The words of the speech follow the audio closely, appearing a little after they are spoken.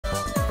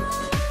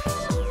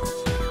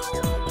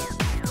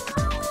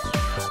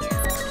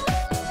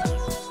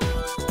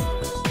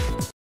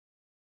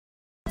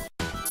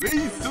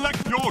Please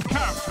select your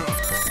character.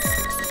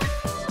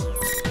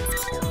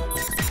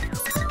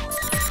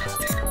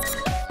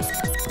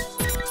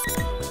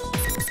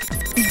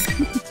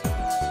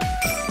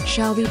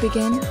 Shall we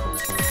begin?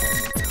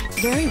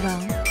 Very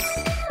well.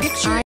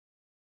 Picture.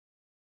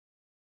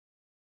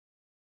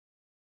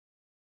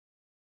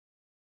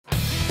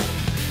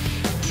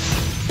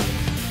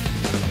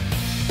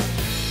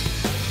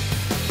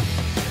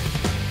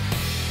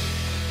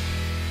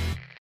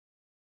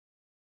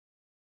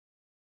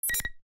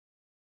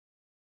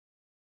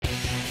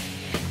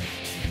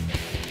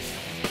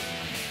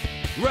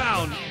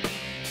 Round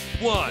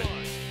 1.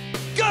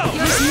 Go!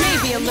 This may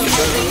be a little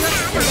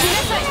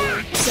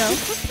so,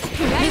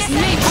 this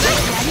may be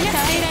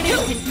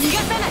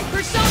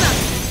Persona!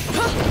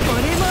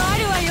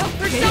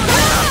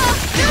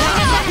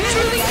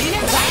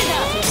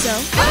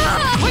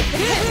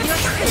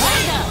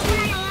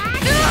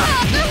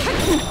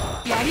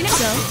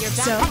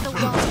 So,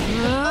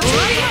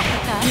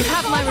 you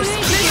have my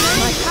respect,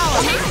 my power.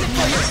 Taste it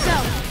for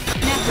yourself.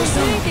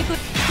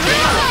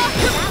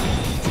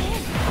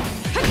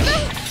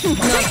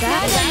 Not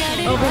bad.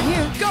 Over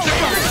here. Go!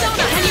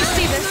 Persona! Can you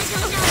see this?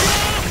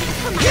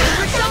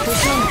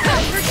 Persona!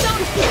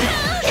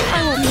 I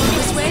won't move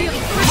this way.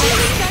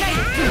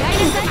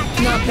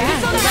 Not bad.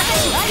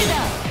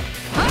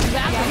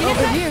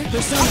 Over here.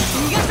 Persona!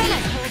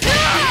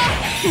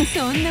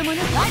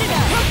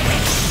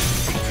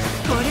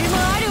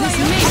 This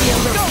may be a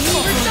little.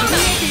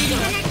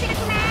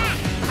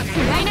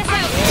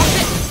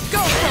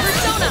 Go!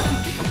 Persona!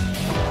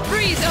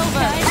 Freeze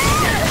over!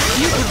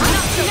 You can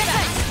not so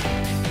fast!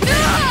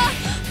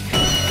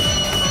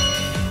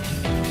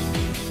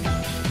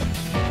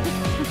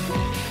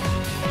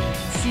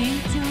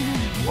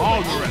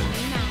 Margaret.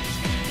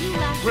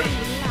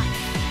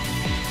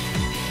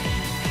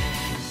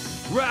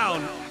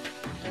 Round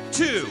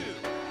 2.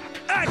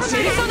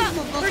 Action! Persona!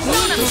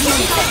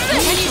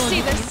 Can you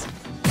see this?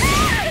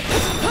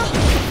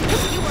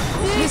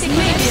 This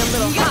may be a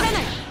little hot.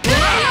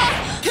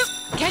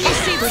 Can you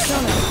see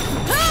Persona?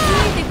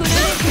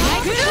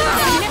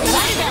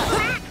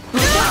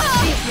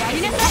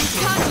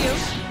 Caught you.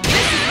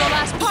 This is the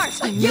last part.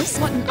 I miss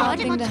what an odd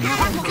thing to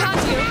happen.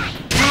 Caught you.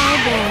 Oh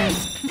boy.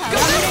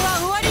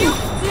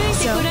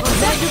 So, is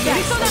that your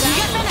best?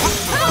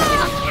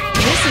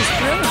 This is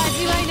thrilling.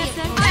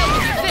 I'll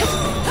give you this.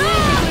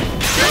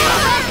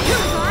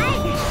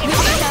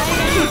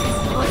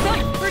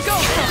 Go!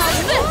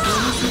 How's this?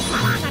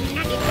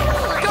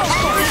 Go!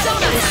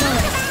 Persona!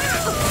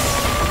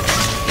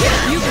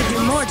 You could do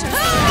more to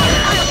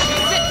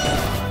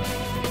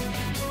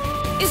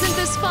Isn't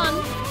this fun?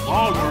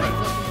 Margaret.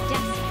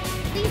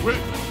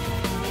 Wait.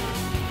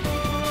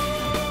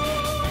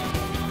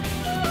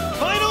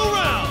 Final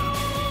round!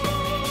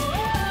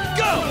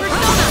 Go!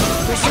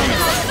 Persona!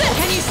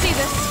 Can you see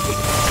this?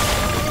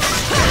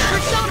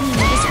 Persona!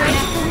 This way.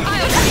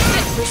 I'll take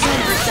it!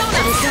 Persona!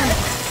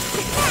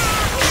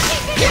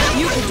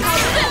 You can do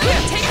this!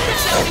 Here, take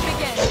this out and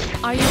begin!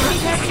 Are you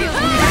prepared to feel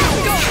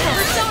Go!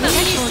 Persona!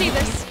 Can you see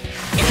this?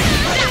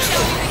 That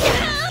shall we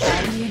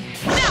begin!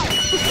 Now!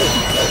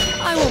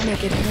 I won't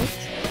make it hurt.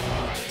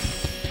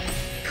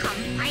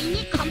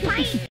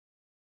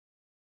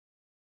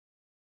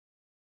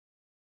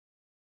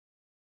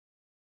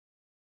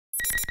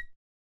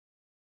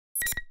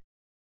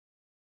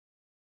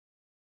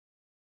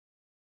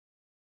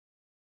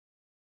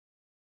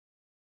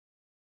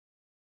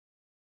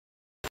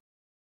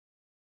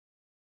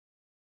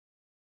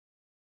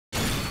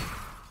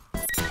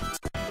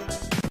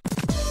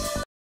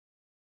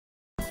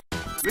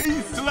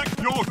 Please select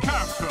your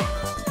character.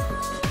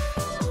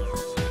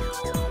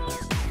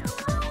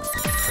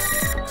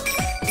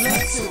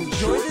 Let's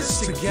enjoy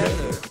this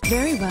together.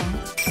 Very well.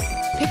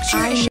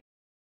 Picture.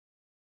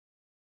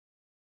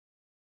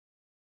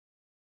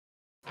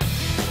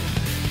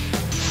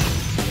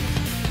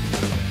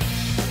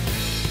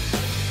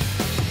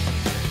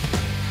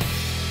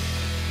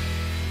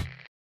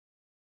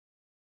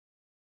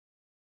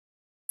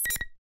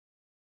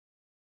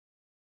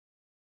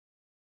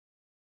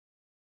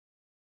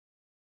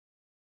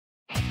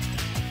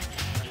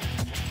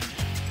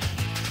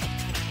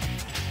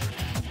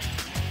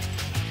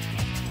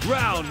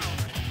 Round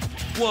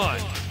 1.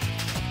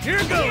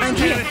 Here goes! I'm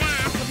here.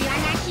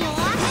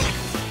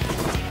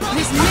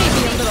 This may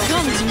be a little.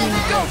 Come to me.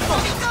 Go for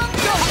it.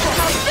 Go for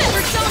it.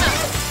 Persona!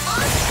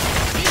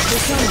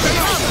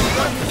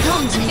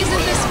 Come to me.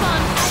 Isn't this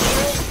fun?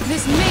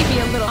 This may be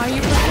a little. Are you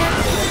prepared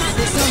for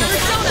this? Persona!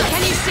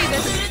 Can you see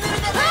this?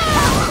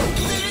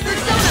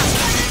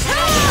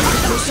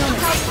 Persona!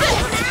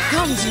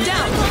 Come to me.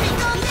 Down!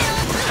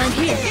 I'm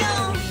here.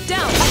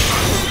 Down!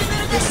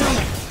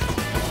 Persona!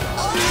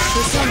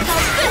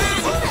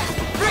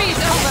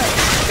 Freeze over!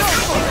 Go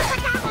for it!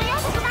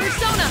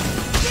 Persona!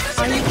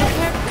 Are you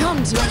prepared? Come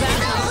to me.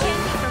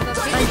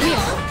 I'm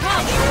here.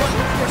 Come!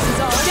 This is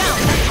all down!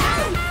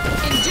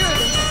 Endure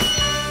this!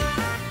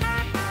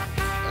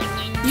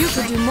 You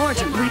could do more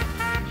to me.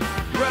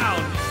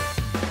 Round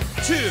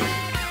 2.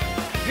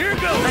 Here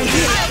goes! I'm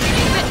here.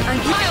 I'm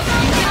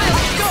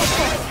here. Go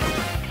for it!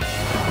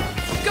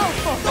 Go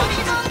for it!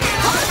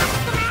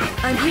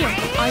 I'm here.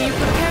 Are you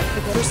prepared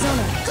for this?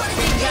 Persona.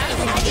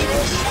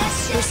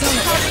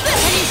 Persona.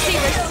 Can you see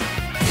this?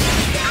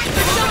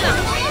 Persona!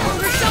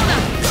 Persona!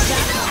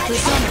 Persona!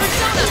 Persona!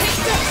 Take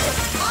this!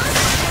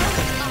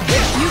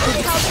 You can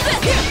help this!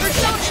 Here!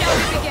 Persona! Shall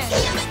we begin?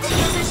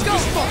 Go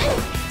for it!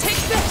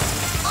 Take this!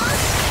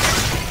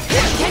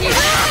 Can you...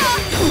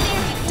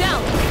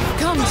 Down!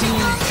 Come to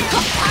me!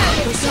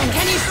 Persona!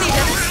 Can you see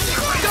this?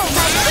 Go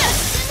like this!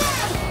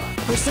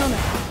 Persona!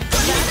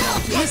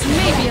 This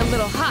may be a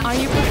little hot. Are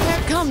you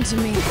prepared? Come to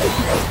me.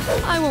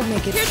 I won't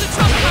make it. Here's a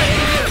trump card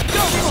for you.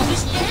 Go for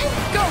it.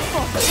 Go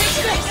for it. Take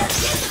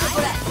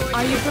this.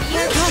 Are you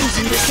prepared? Come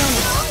to me.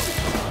 Persona.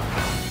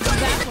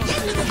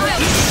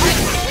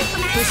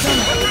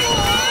 Persona.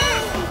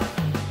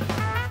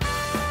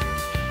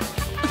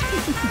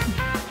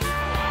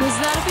 Was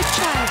that a bit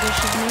childish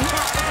of me?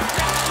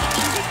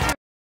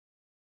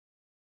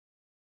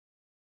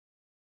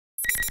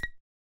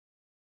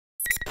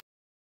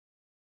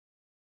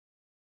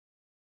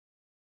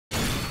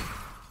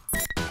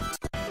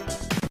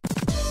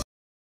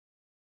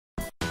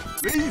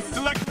 Please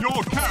select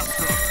your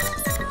character.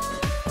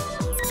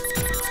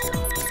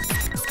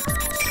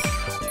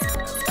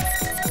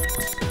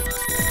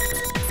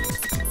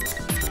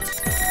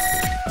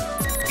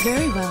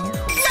 Very well.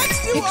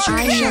 Let's do Picture our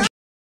here.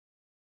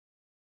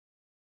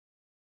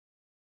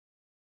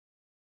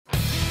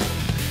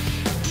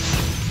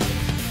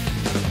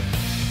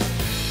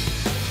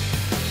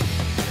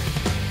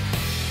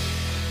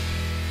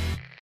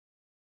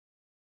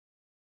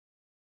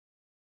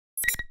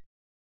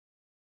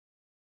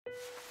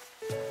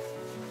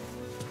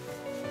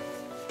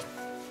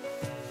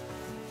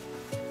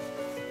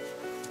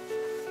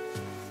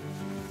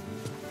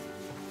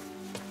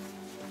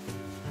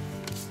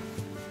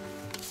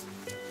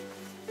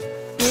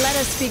 Let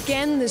us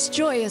begin this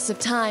joyous of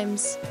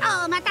times.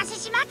 お待たせ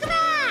しまくら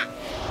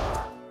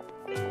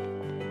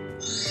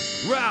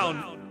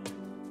Round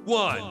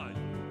 1.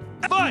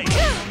 Fight! Is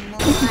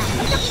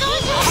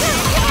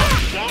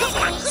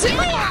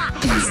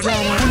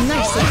that all?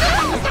 Nice.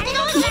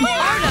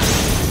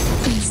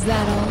 Is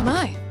that all?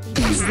 My.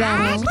 Is that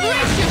all?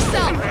 Brace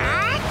yourself!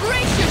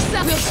 Brace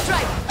yourself! We'll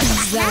strike!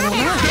 Is that all?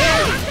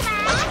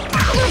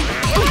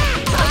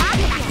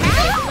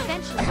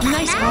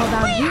 Nice all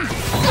about you.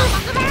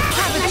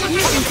 Have it, you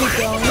can keep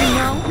going, you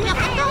know?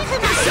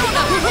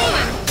 Persona!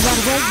 That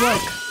won't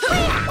work.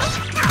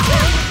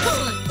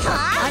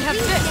 I have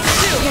this,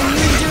 too. Can you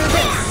endure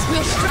this?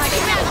 We'll strike at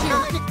you.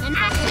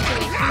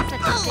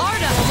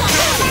 Arda!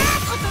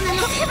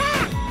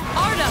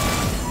 Arda!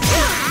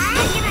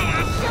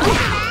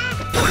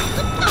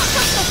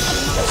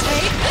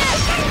 Take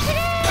this!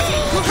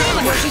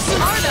 Yoshi's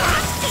Arda!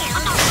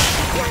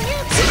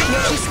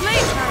 Yoshi's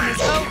slave time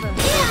is over.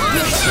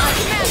 We'll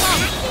strike man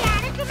up.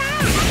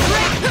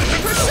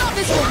 Persona!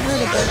 This will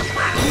hurt a bit.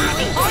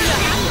 Arda!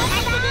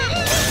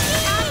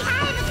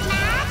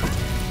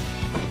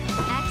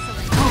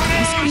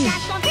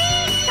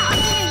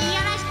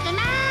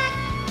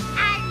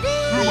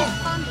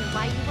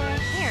 Why you wear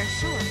hair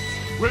shorts?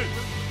 Wait.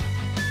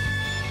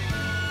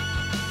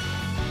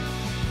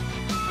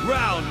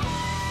 Round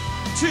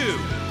 2.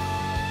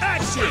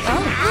 Action!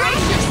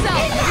 Brace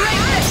yourself!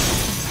 Brace this!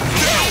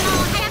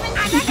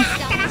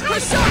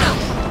 Persona!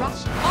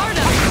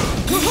 Arda!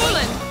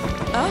 Kuhulin!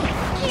 Oh,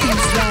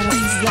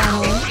 is that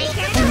all?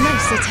 A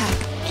nice attack.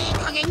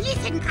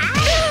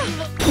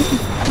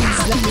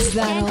 Is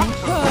that all?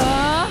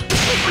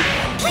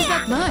 Is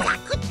that mine?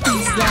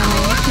 Is that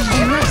all? A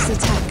nice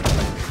attack.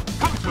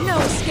 No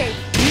escape.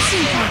 You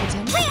seem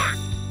competent.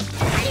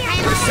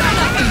 Persona!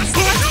 Persona!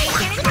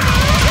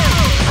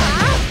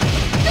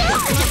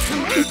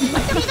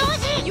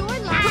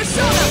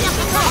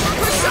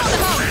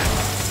 Persona!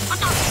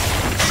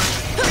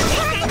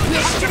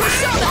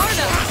 Persona!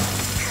 Arda!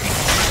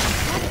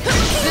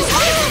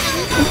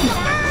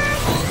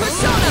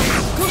 Persona!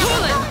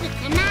 Kuhulin!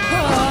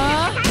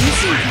 You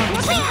seem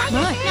competent.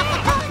 Mine.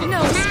 No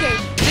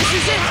escape. This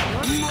is it.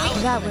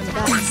 That one. Is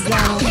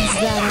that all? A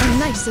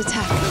nice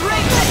attack. Break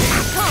it!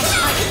 Come,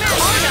 I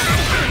command Arda!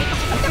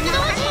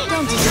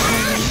 Don't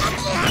disappoint me.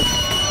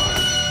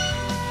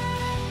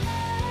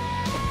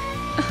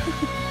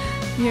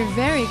 You're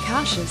very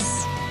cautious.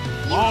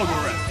 You All have the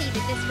rest.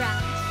 succeeded this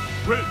round.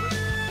 Wait.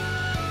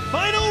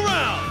 Final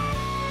round!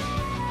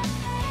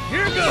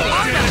 Here goes!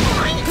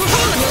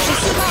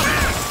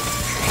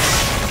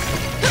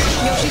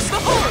 Yoshi's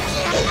behold!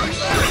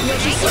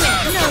 Yoshi's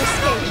swimming! No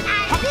escape!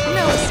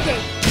 No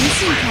escape! You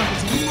seem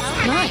competent.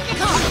 Mine!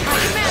 Come! I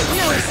command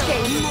no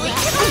escape!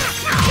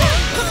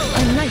 A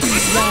nice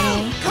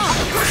battle! Come!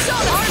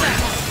 Persona! Arda!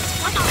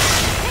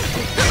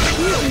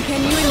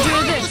 Can you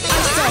endure this? I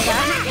saw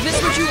that! This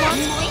what you want?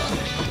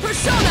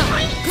 Persona!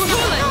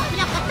 Kuhulin!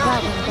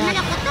 That one back.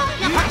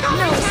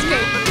 No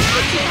escape!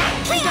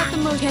 Is that the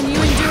most? Can you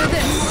endure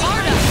this?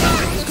 Arda!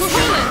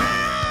 Kuhulin!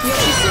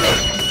 Yoshisune!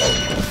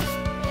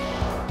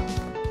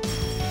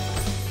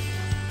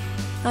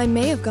 I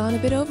may have gone a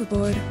bit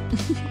overboard.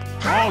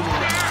 All the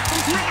rest.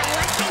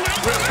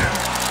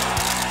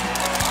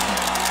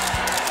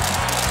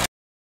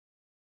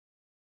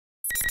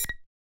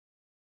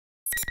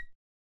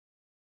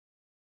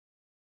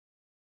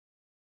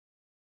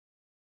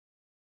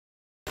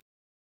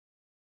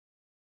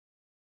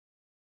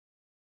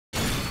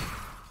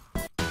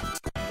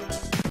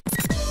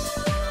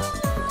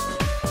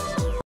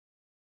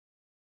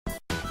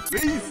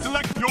 Please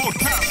select your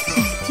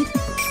character.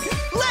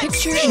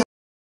 Picture shot.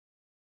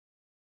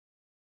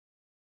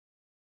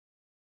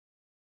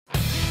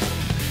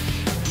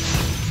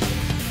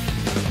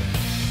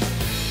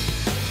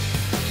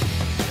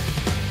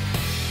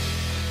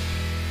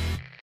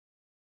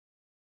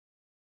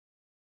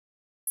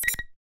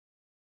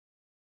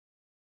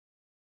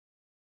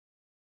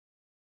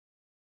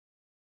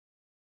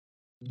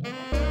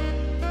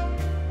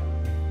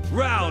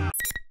 Round.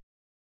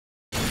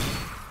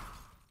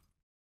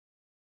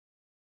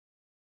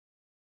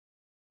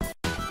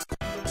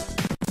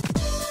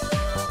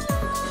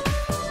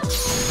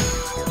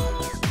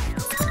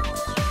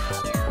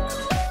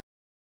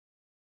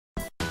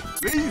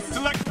 Please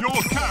select your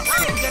character.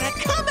 I'm gonna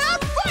come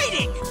out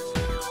fighting!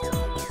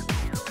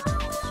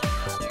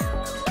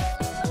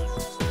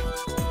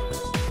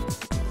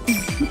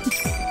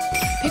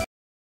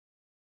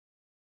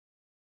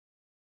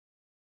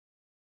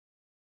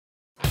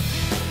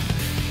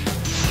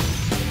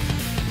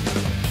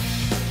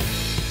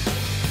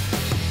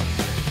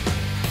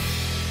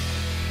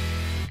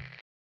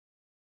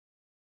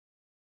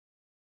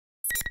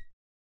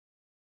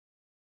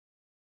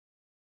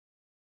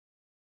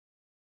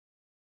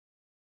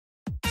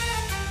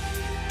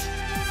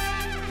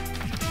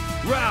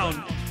 Round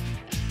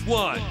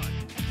 1.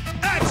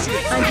 Action!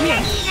 I'm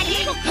here.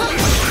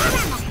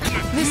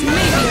 This may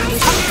be a little.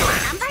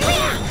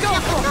 Go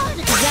for it.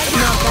 Is that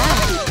not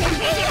bad?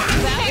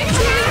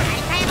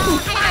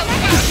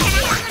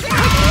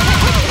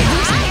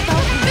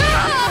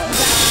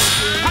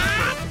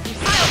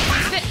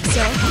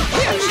 So,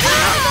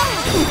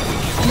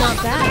 not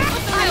bad.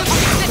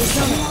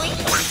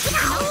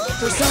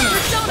 Persona.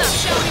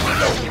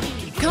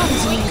 Come to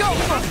me. Go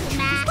for it.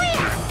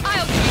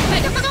 I'll give you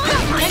better.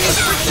 And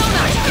use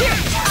Persona. Here.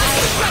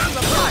 I'll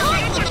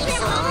cut you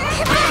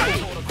apart.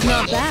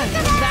 Not bad.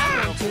 That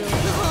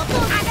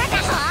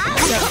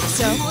will do.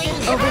 So,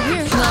 over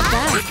here. Not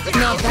bad.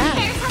 Not bad.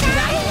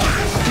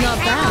 Not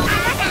bad.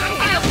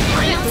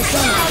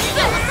 Persona.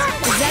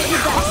 Is that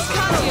your best?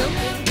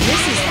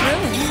 This is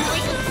thrilling.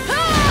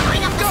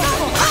 Go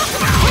for it.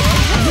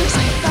 Looks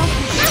like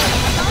Falcon.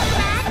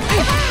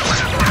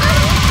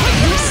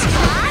 This.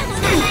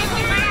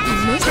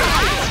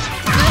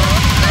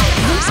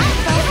 Looks like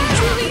Falcon.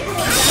 Truly.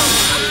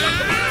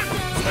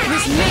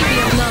 This may be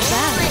not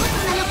bad.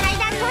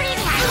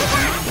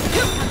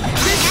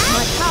 This is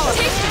my power.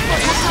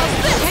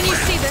 Can you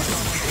see this?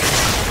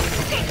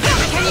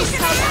 Can you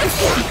smell this?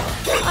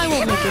 I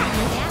won't make it hurt.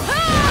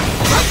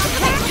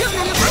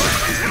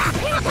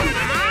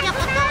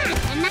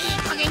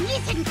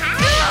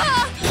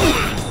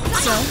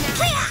 So,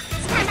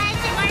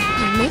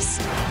 you miss?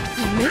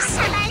 You miss?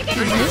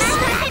 You miss?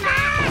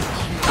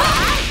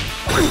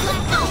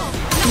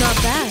 Not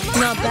bad,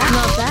 not bad,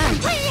 not bad.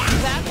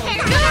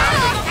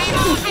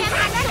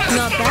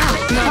 Not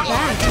bad, not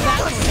bad.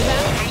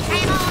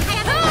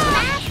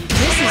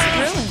 This is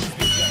thrilling.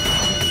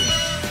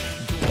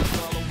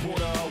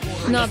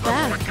 Not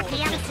bad.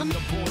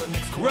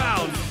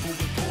 Round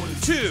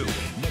 2.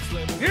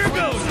 Here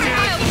goes,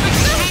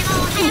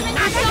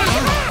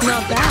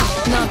 Not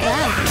bad, not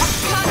bad.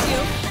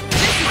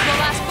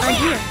 I'm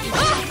here.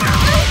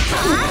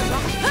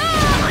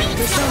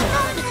 Persona.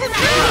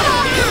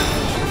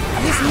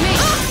 This may.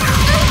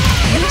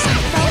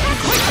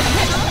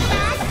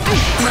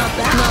 Not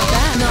bad, not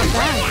bad, not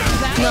bad.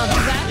 Not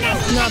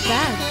bad, not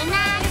bad.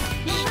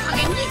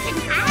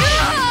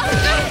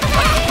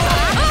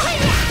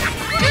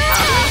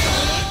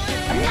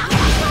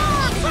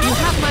 You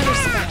have my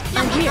respect.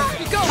 I'm here.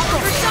 Go for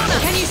Persona.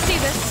 Can you see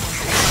this?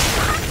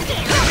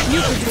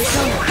 You could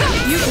Persona.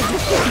 You could.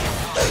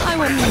 I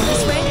won't move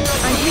this way.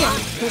 I'm here.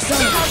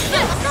 Persona.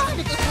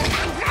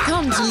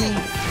 Come to me.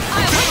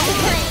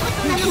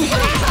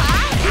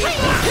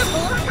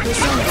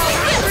 Persona.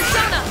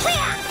 Persona.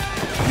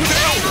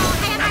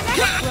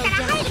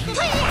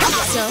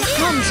 So,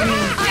 come to me.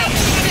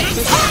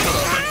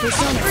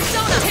 Persona.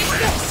 Persona. Take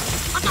this.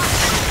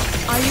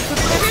 Are you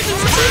prepared?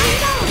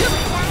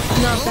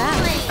 Not bad.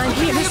 I'm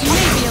here. This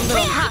may be a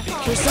little hot.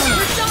 Persona.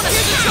 Persona.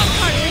 Here's a trump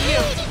card for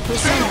you.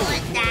 Persona.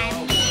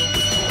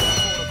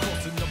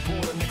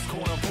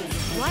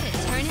 What a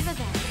turn of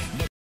events.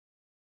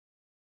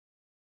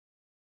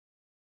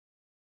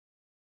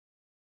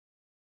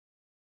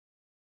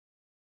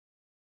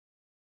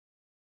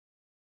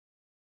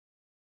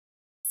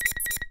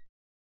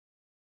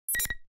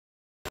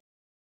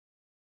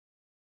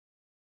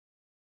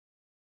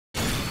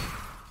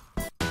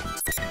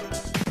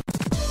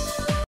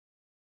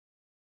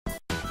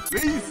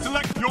 Please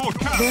select your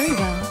character. Very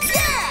well.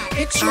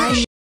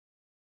 Picture.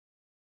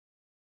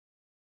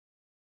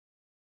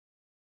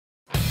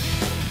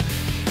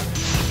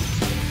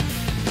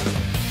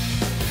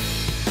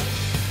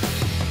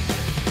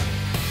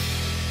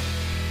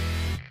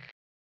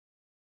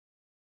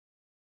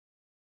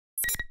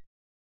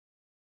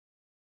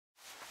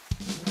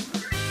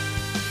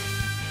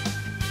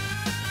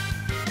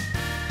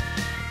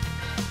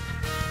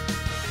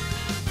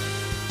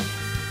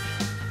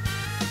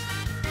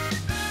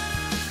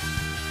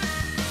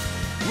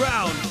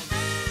 Round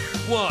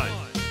 1.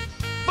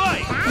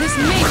 Fight! This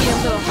may be a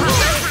little hot.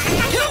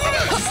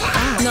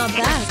 Not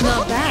bad,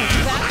 not bad.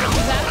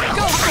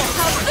 Go!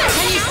 How's this?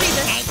 Can you see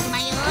this?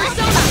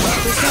 Persona!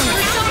 Persona!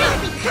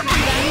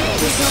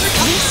 Persona!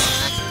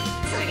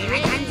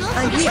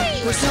 I'm here.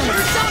 Persona!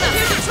 Persona!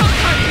 Here's a trump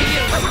card for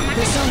you!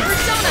 Persona!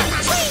 Persona!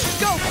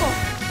 Go for!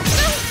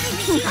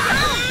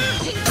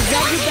 Is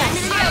that your best?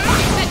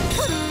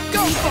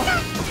 Go for!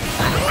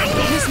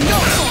 This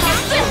no! How's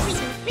this?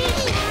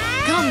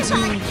 Come to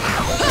me!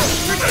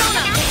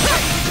 Persona!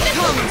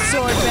 Come,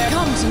 sword bear!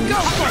 Come to me! Go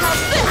for!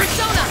 How's this?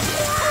 Persona!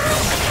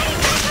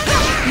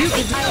 You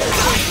can do it! I will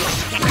help you!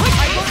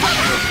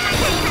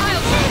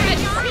 I'll prove it!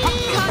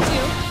 Got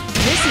you!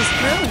 This is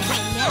thrilling!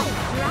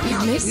 You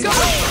missed go!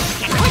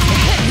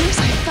 Yes,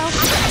 I felt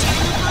it!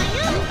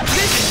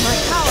 This is my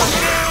power!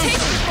 Take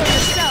it for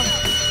yourself!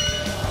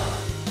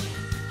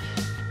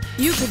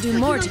 You could do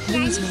more to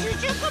please me.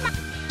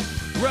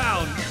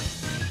 Round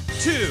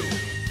 2.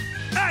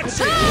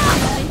 Action!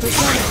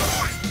 Persona!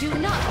 Do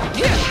not!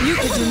 Here! You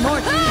could do more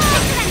to please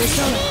me.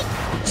 Persona!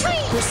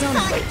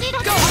 Persona!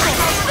 Go for!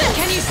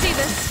 Can you see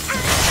this?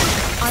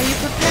 Are you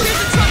prepared?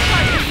 Here's a trump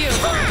card for you!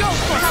 Go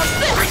for! How's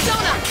this?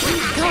 Persona!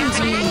 Come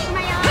to me!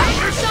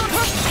 Persona!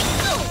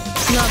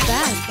 Not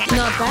bad!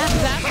 Not bad!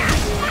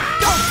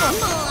 Go for!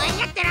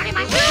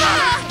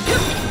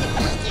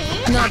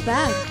 Not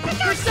bad!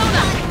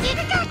 Persona!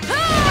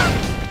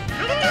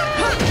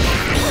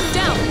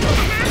 Down!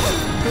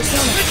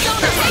 Persona!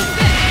 Persona! Take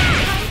this!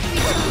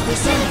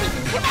 Persona!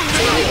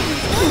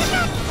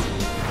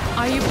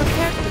 Are you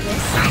prepared for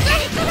this?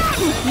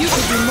 You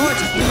could do more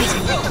to please me.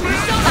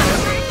 Persona!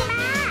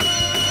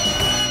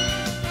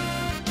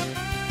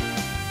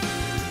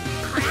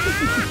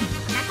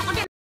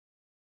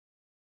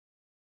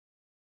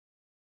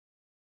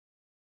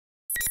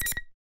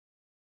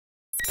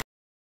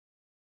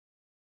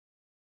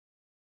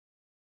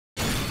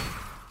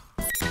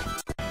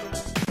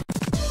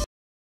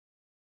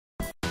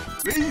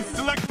 Please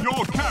select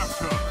your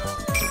character.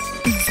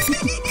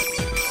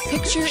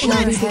 Picture in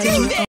your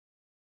head.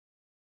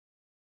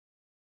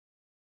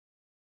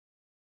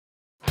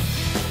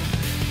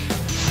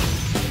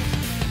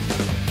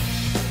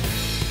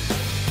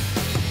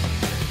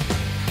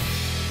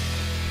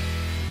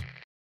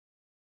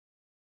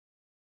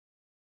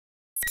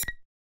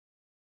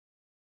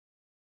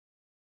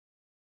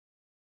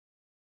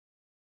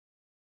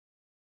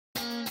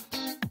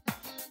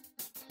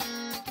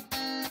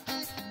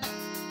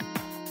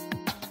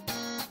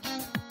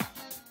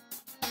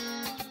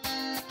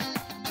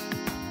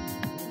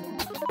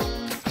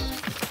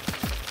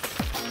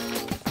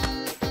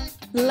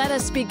 Let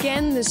us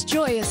begin this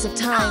joyous of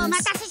times.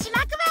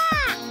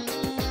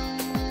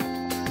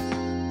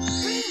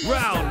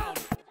 Round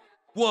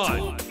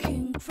 1.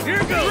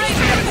 Here goes!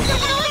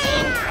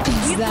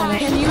 Is that it?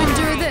 Can you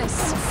endure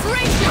this?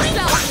 Brace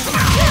yourself!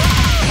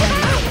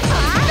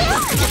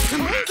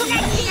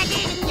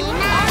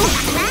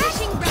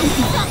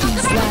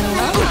 Is that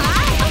all?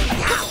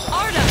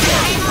 Arda!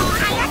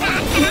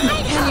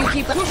 Can you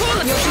keep up?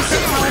 Yoshi,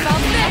 how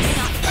about this?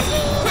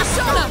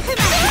 Persona!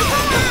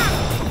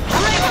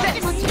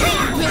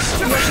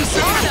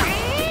 Yoshi-Arda!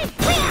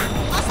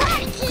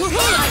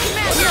 Kuhula!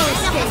 No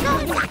escape!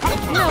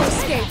 No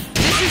escape!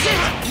 This is it!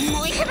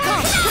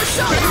 Come!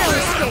 Persona! No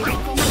escape!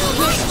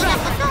 We'll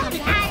strike!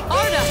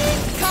 Arda!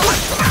 Come!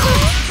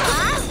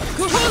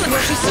 Kuhula!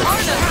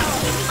 Yoshi-Arda!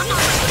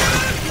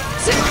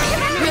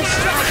 We'll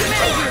strike!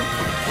 Command you!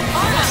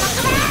 Arda!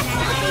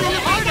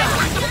 Arda!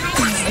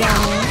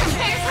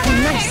 A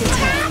nice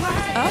attack!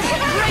 Oh!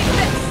 Break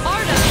this!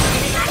 Arda!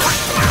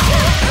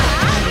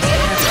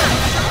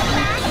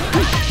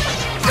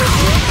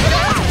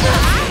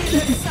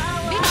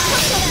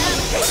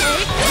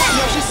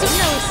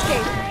 No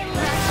escape.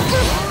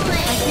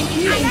 I think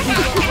you can do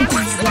it.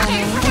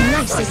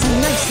 It's a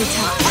nice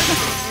attack.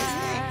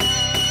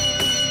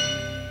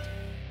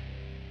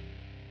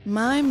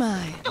 My.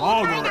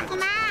 All right.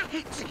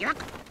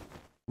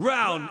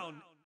 Round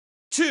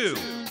 2.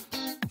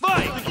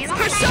 Fight!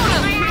 Persona!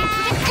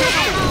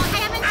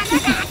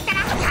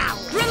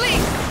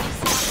 Release!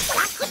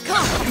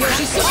 Come,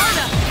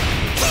 Yoshi-Arda!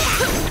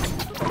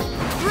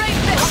 Break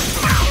this!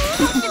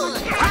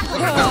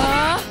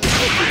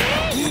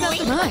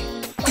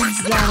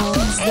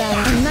 Is that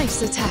a nice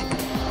attack?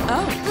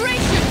 Oh,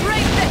 break this!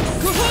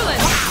 Kuhulin!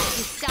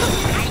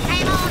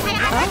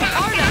 Oh,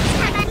 Arda!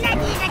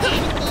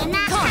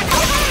 Come!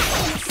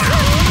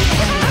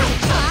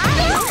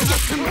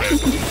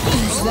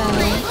 Is that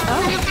all?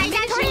 Oh.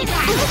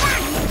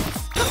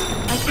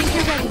 I think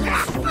you're ready now.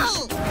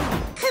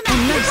 A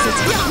nice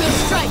attack! No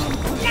strike!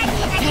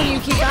 Can you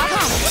keep up?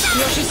 Come!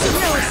 Yoshi-Su,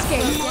 no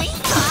escape!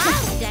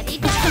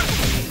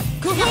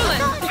 Kuhulin!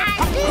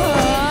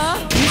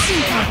 You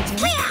seem competent.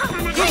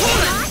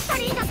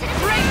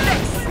 Break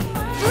this!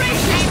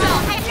 Brace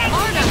yourself!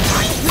 Arda!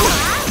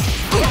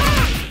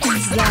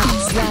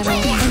 Is that a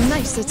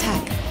nice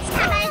attack?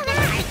 Arda!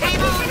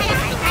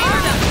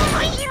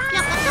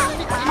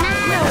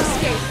 No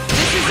escape!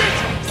 This is it!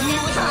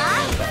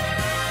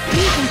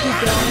 You can keep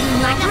going.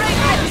 Break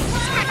this!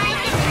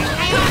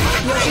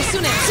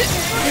 Shitsune.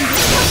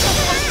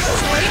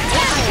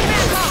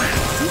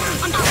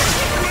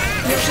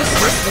 You're just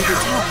listening to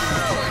talk.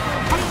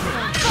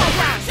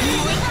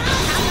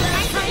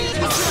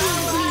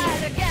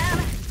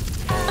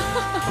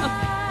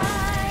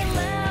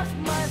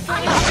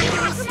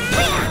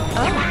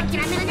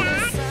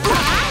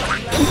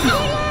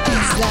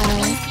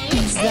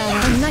 Is that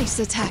a nice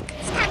attack?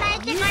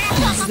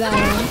 Is that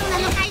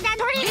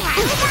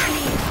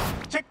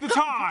Check the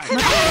time.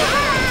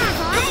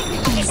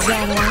 is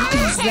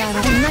that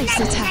a nice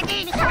attack?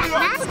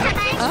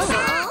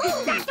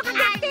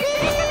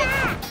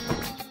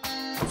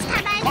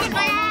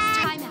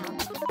 Time out.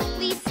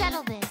 Please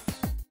settle this.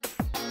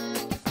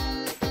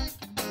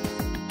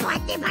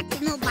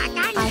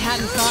 I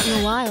hadn't fought in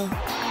a while.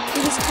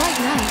 It was quite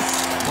nice.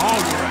 All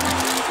right.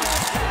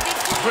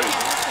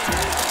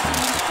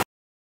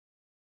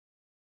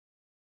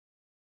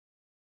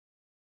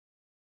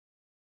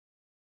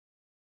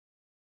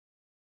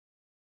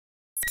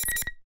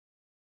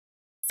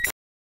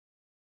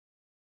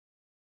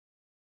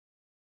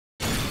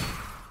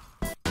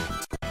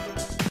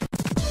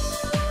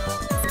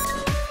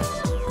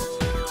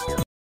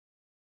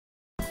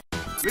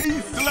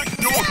 Please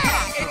select your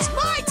character. It's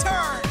my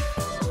turn!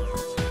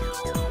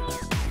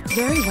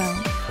 Very well.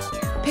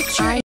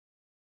 Picture.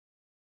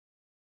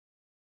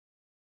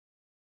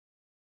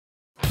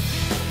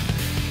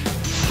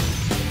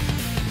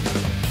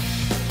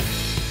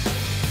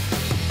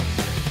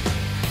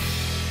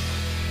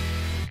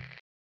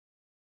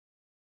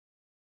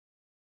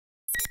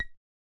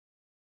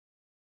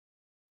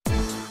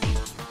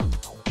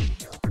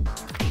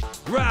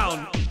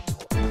 Round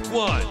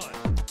 1.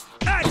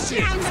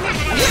 Action!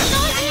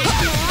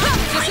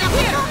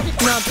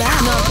 Not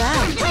bad, not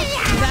bad.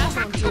 That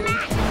won't do.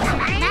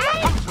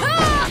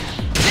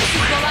 This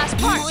is the last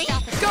part.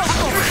 Go,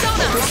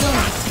 Persona!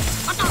 Persona.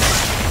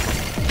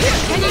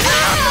 Can you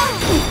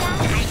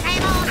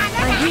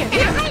I'm here.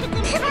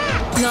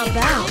 Not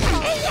bad.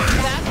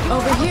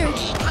 Over here.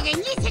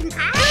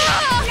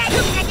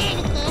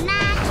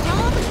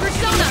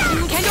 Persona!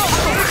 Can you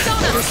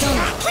Persona?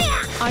 Persona.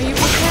 Are you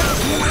prepared?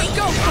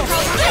 Go,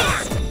 this.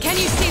 Can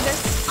you see this?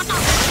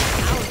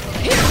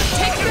 Here,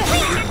 take this.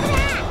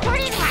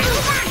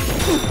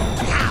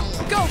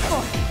 Go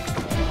for it.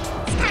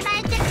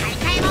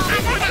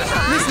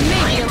 This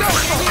may go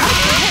for it.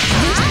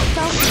 This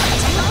felt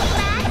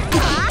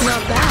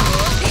not bad.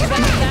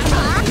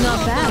 Not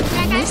bad.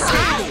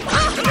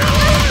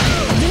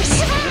 This.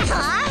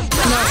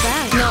 Not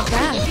bad. Not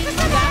bad.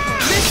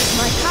 This is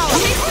my power.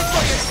 Taste it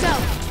for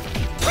yourself.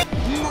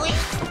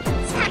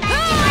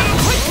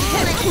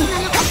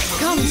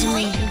 Come to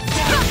me.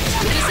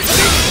 This is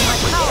my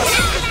power.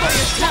 Taste it for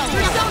yourself.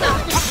 Persona.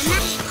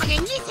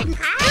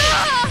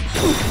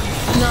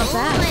 Not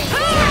bad.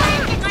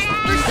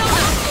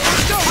 Persona.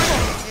 Go for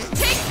it.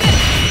 Take this.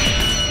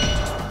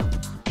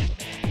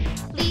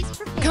 Please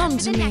prepare Come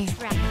for to the me. next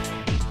round.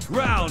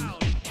 Round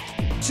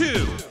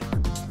 2.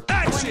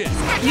 Action!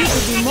 You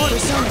could be more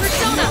Persona.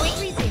 Persona.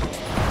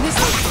 This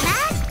is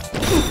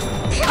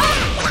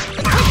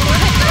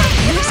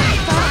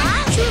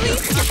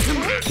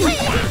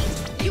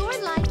Your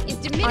life is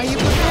diminishing. Are you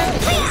prepared?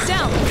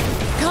 Down.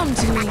 Come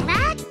to me.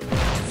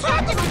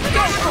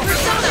 Go for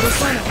Persona.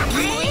 Persona.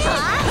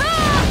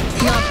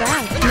 Not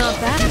bad. Not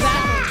bad.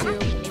 That will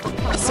do.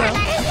 So.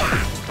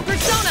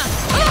 Persona.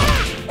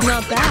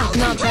 Not bad.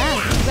 Not bad.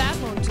 That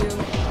won't do.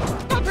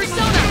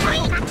 Persona.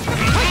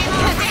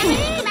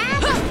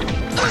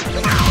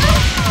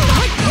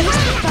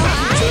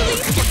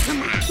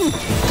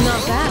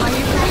 Not bad. Are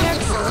you prepared?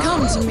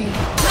 Come to me.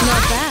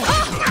 Not bad.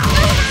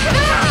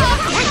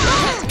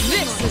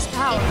 This is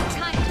power.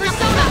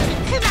 Persona.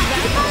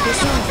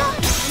 Persona.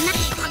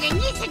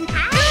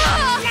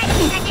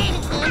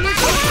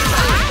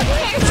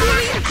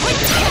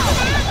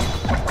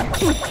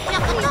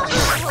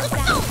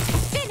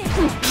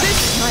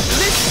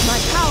 This is my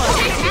power.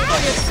 Take it for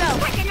yourself.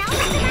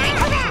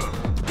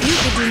 You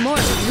could do more.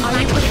 Are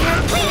you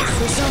prepared?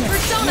 Persona.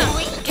 Persona.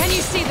 Can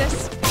you see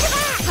this?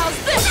 How's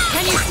this?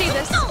 Can you see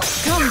this?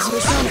 Come to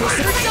Persona.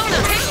 Persona.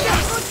 Take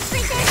this.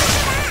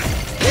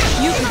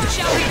 You can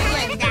shall we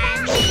begin?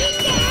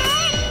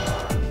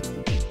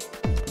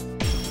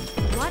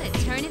 What a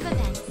turn of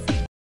events.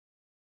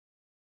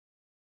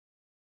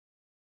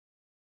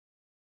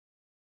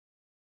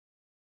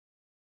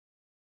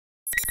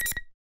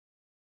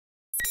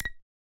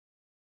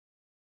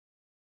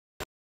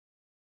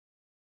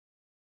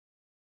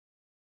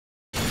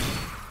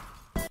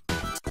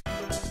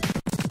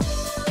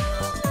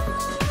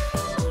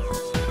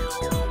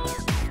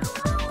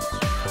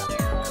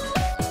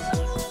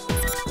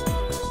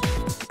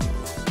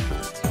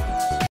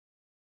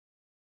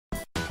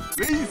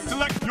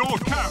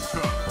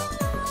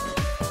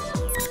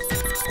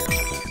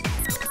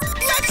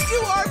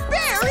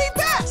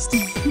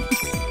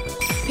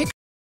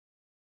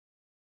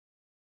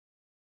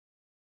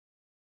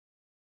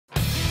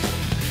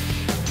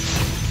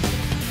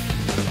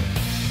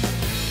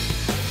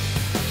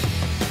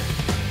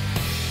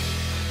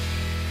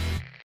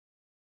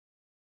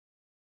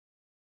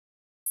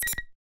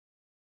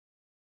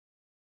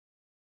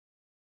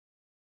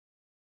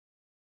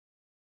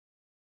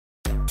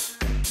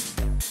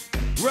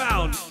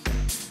 Round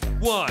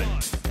 1.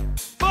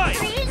 Fight!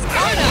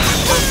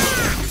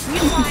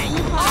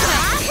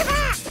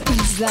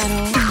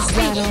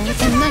 Battle,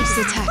 a nice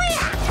attack.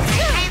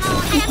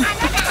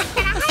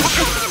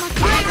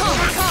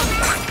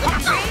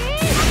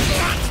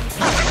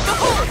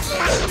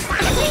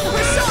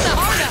 Persona,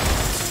 Arda!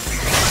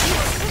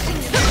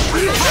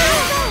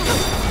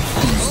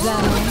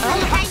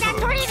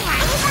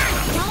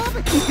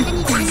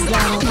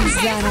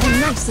 Battle, a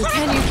nice attack.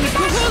 Can you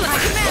keep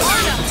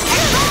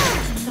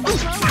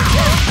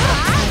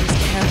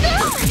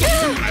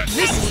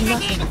This is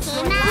nothing.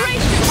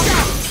 Brace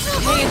yourself!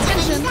 Pay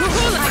attention!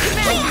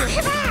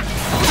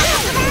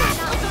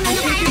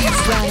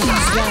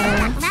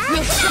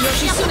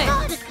 Yoshitsune!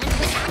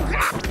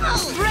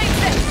 Break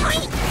this!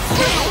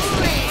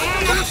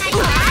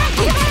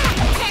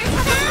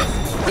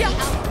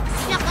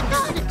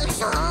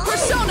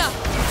 Persona!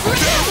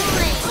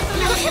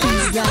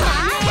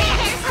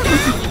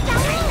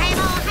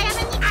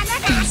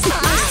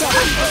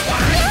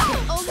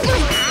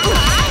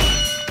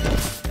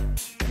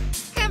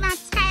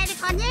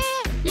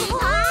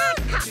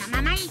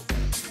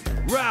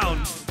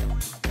 Round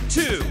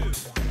 2.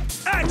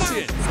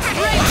 Action!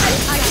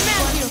 I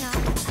command you!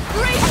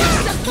 Brace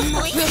yourself!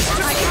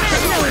 I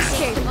command no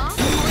escape!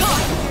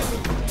 Come!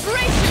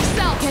 Brace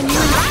yourself! Can you...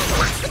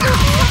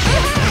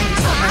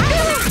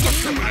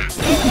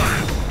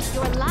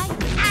 Your life.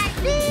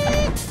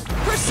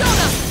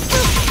 Persona!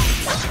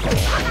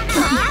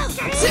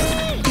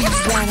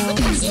 Battle,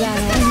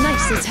 a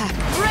nice attack.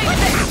 Break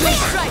this! We'll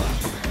strike!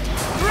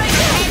 Break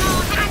it!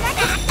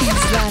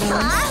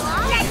 Battle.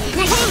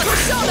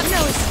 Persona!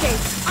 No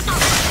escape!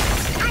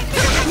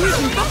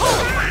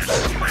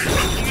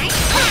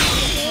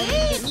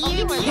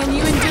 Can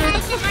you endure the...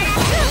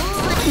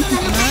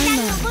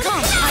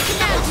 Come! I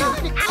command you!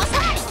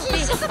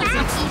 Brace yourself!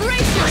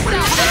 Brace it!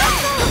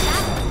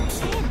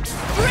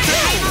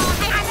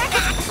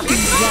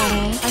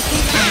 Battle. I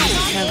think I'm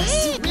careless.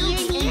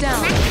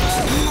 Down.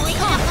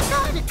 Come!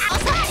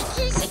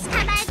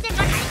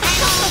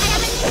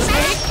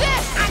 Take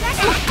this!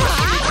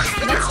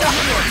 Let's stop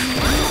here.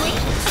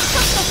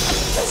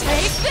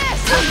 Take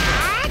this!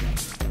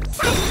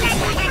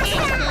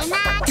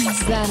 Is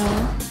that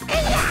all?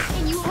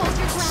 Can you hold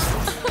your ground?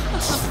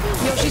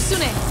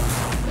 Yoshitsune!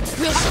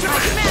 We'll strike! I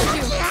command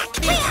you!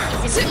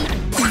 Is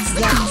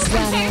that all?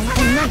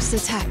 A nice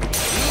attack!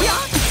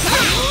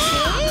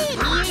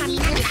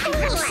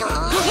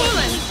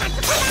 Kuhulan!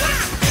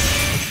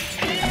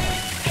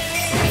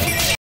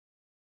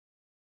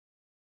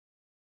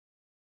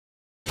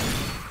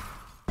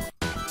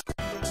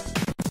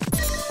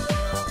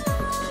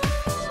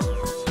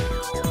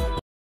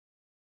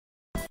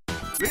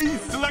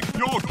 Please select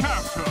your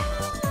character.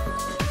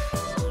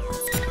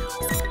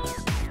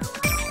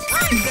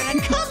 I'm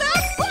gonna come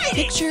out fighting!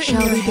 Picture in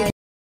your head.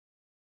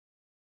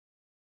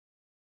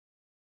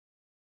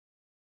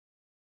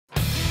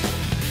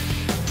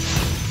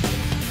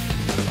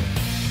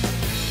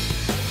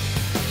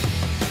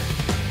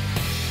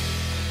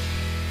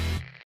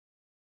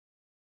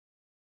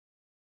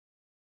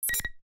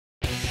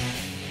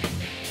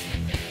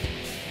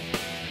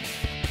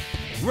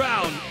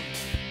 Round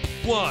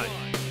 1.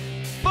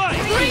 Fight!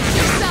 Brace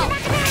yourself!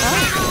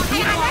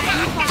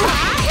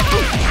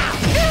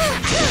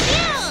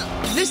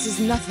 This is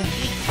nothing.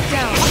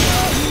 Down.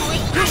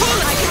 I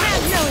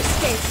command no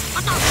escape.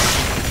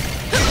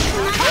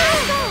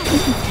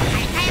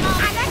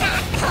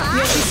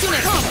 Yoshitsune,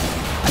 come!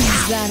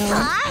 Is that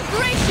all?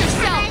 Brace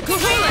yourself!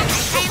 Kuhulan!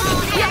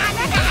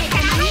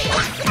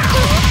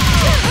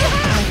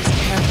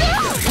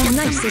 A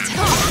nice attack.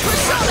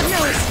 Persona, no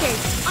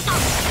escape.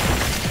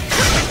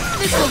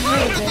 This will hurt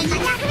a bit.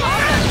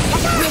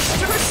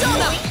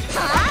 Persona!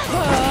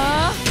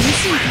 You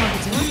seem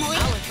competent.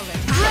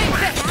 Break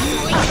this!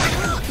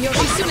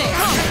 Yoshitsune,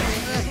 come!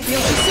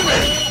 Yoshitsune!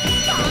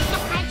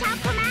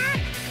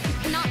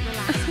 Not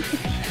relax.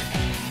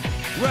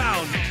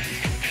 Round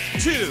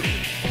 2.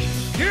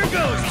 Here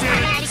goes, dude!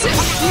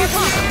 You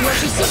come!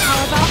 Yoshitsune, how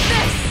about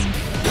this?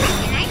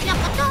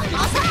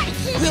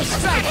 We'll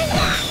strike!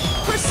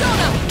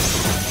 Persona!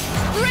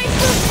 Brace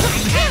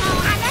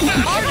yourself!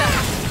 Arda!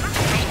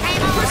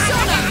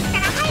 Persona!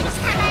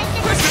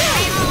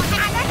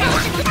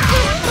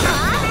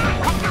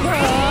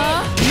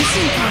 You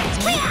seem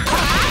competent.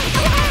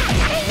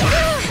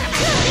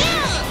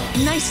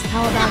 Nice.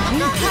 How about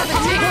you?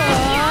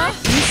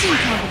 You seem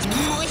competent.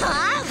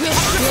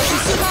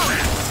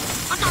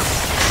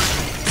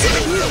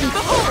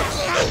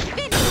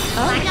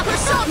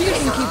 You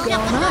can keep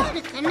going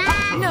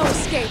on. No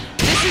escape.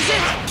 This is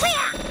it.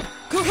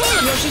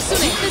 Kuhulan!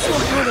 Yoshitsune, this will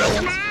hurt a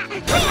bit.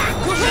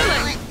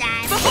 Kuhulan!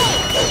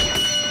 Behold!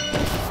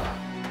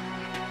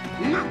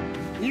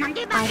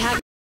 I have...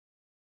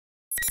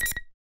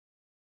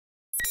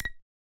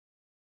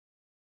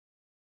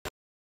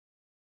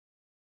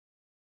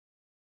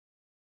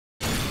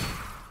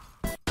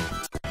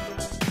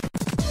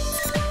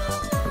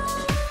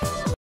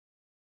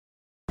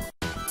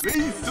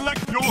 Please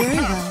select your Very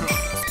well. character.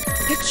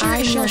 Picture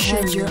in your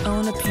head your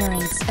own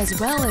appearance as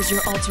well as your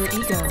alter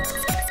ego,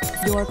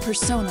 your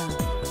persona.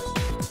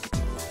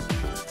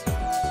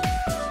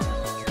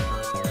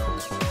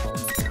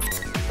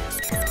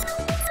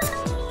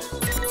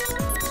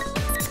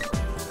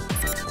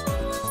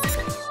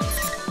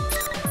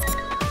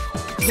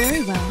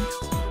 Very well.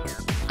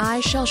 I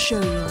shall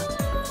show you.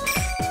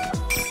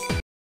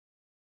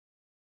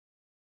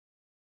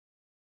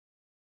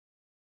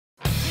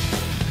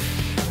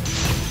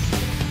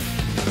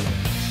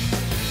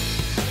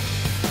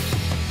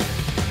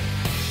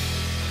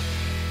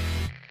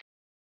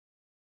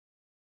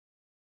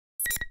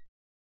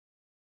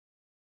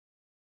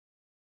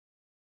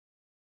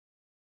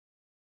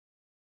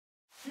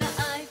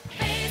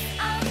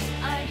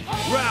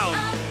 Round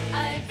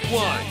 1.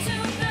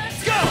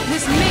 Go!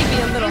 This may be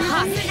a little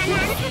hot.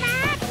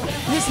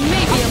 This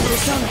may be a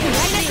persona.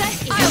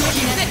 I'll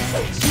keep this.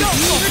 Go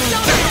for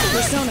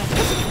persona.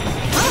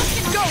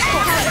 Go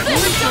for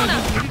persona.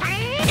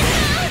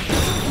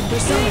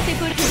 Persona.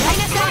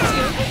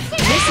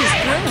 This is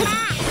thrilling.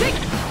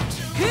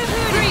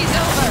 Freeze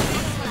over.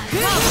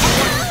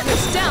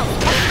 Push down.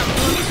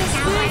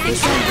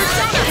 Persona.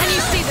 Can you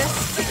see this?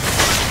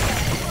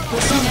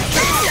 Persona.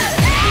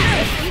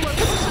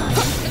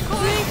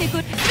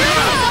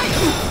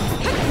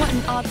 What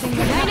an odd thing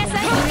to happen.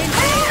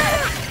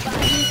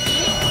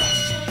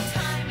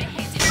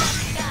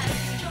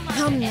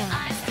 Come now.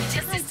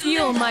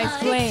 Feel my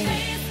flame.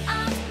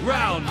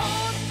 Round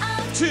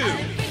 2.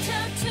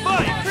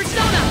 Fight!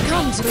 Persona!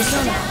 Come to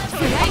Persona.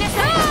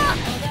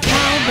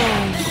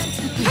 Cowboy.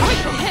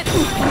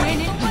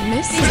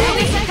 Miss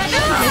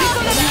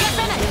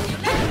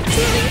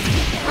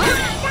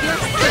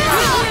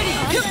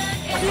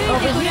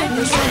over here,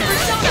 Persona.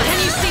 Can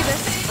you see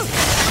this?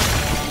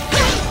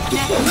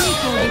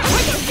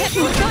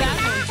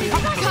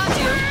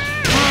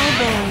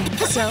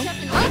 So?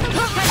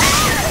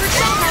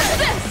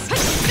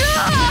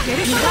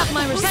 You got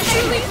my respect.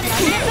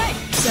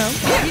 So?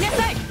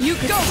 You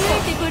could go.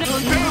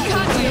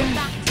 Caught you.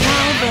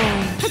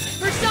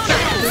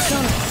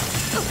 Persona.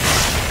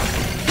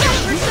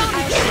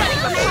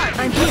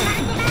 I'm here.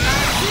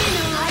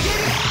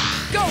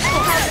 Go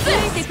for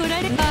this.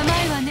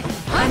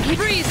 I'm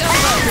freeze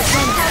over.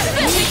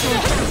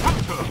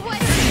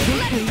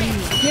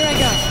 Here I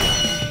go.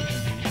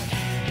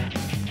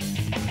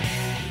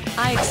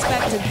 I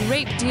expect a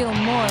great deal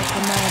more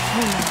from my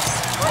opponents.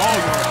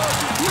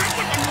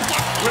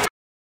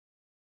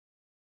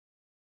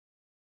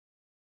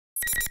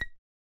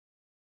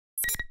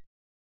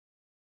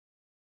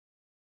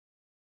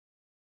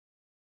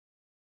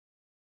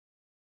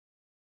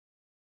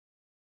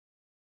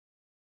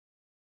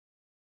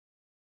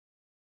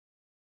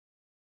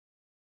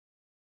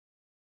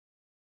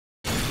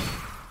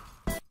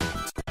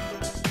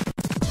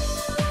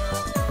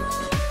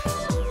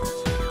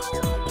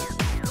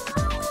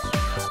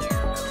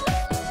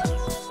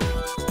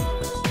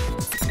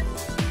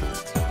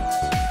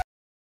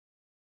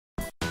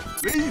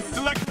 Please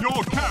select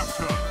your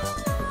character.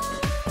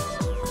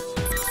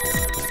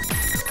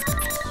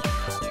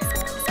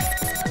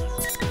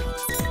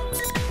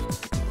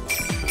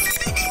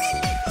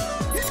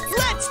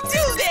 Let's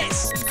do this!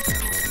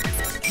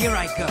 Here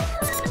I go.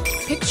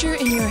 Picture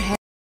in your head.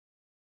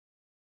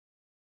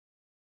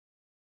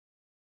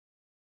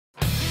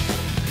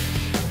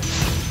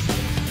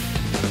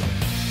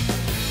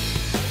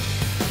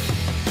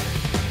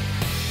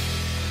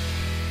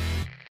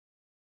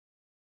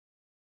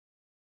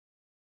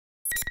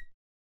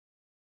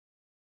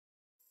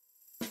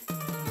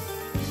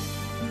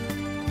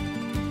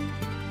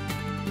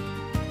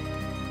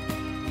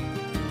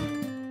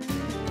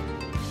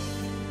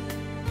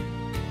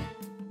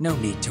 No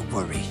need to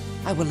worry.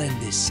 I will end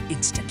this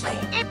instantly.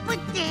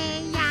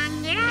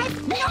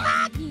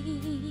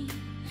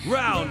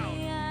 Round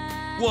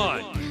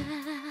 1.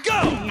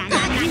 Go!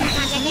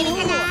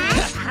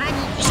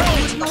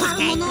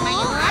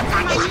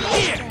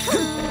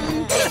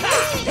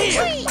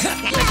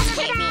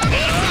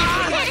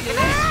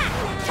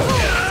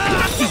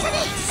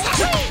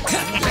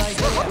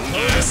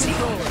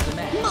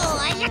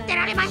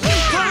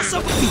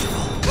 Impossible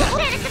people!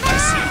 I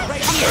see it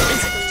right here,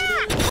 isn't it?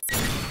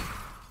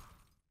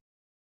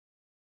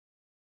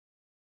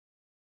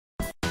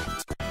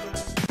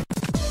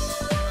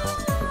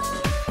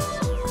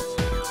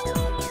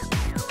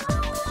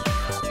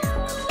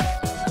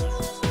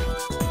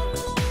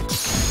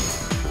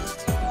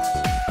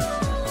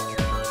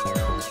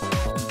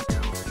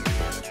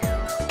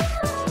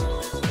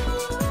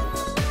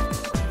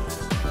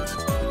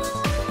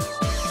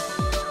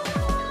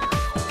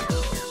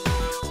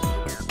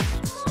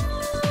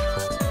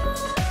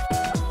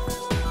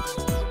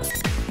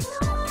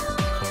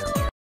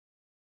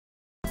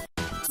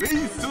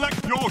 Please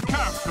select your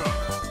character.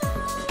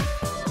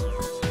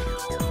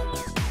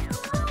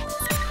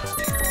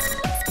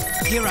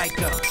 Here I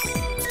go.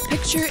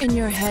 Picture in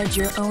your head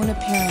your own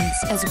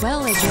appearance as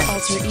well as your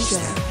alter ego,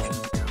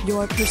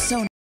 your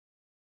persona.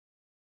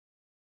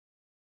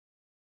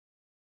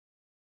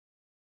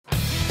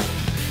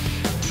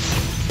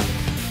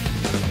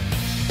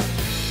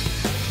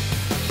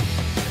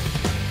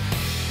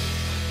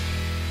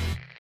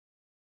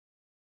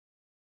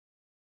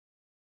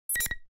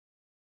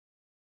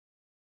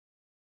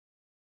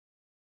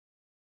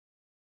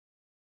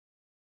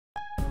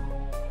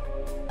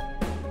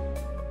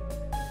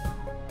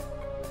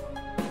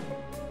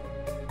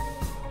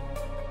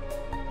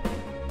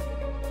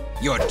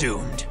 You're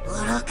doomed.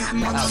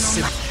 I'll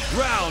simply...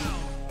 Round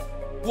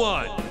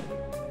 1.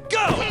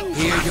 Go!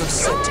 Hear your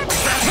sentence.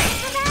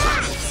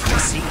 I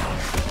see.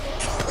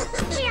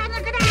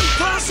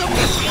 Impossible!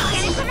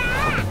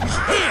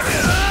 Here!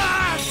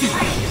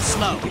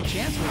 Slow. Your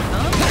chance will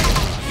come.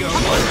 You're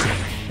wanted.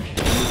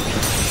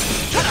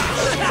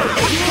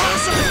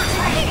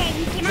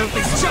 Impossible! No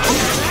big shot.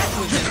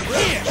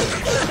 Here!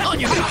 On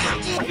your back!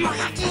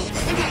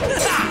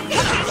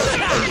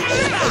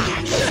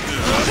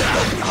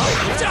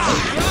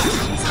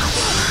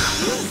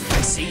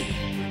 I see.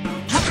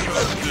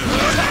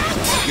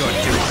 You're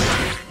doomed.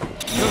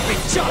 You'll be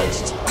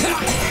judged.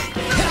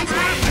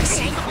 I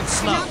see.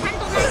 Slow.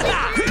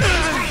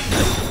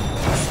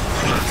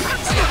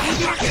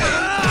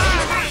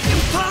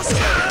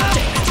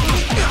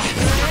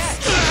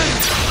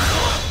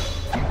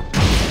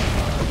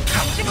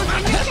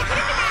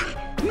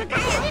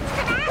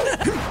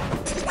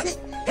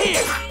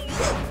 Here!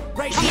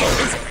 Right here,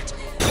 isn't it?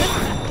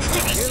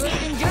 You're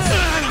looking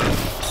good.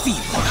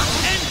 Fever.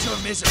 Enter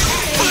misery.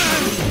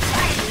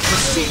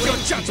 Receive your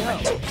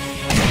judgment.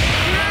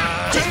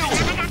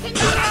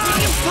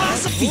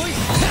 Impossible.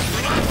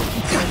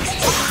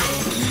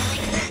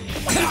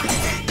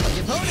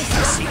 Your bonus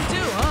is see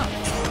too, huh?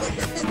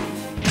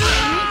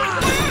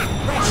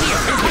 Right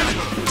here,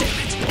 isn't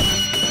it?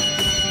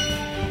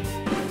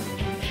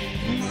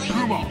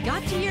 Come on.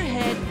 Got to your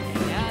head.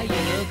 Now you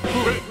look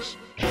foolish.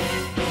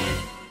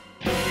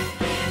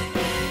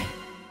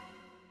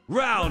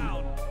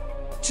 Round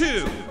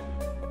 2.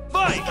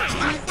 Fight!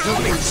 You'll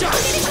be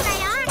judged.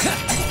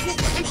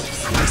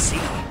 I see.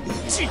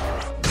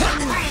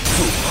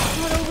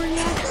 Not over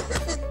yet?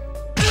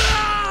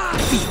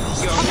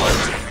 You're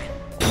wanted.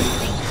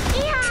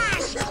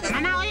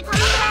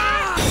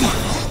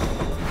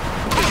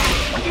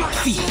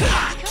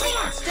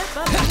 Step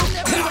up and we'll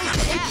never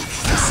waste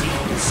gas. I see.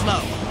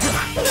 Slow.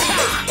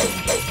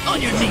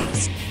 On your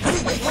knees.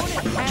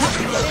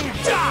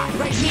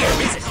 Right here,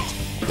 isn't it?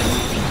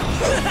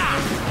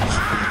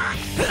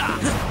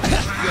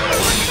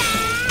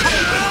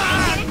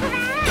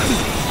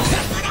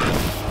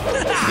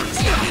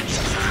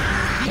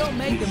 You don't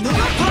make the move.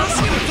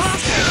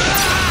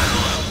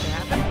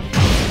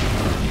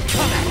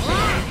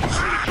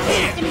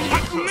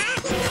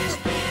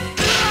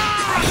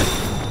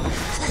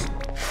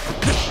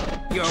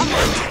 You're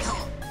wanted.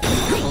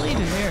 You believe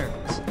in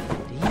miracles,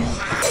 do you?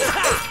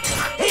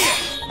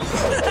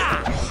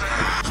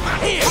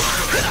 Here!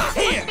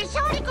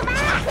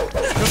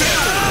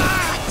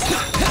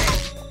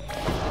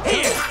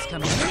 It's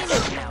coming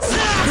in now.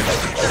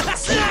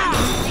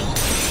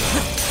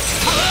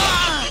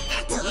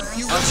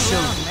 I'll show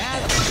you.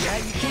 Mad, yeah,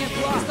 you can't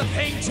block. Is the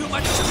pain too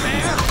much to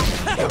bear?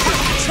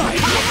 Try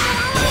it.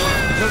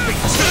 You're big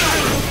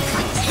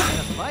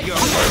Fight. You're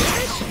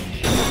wanted.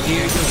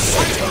 Hear your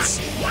sentence.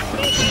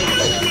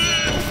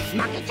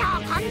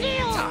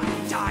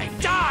 Die,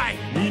 die!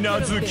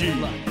 Minazuki.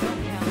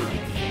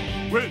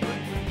 Win.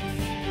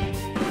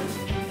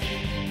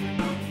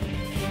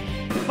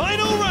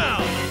 Final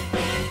round!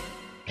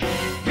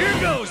 Here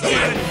goes,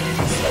 kid!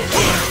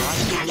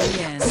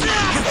 Again.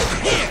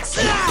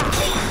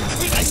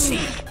 I see.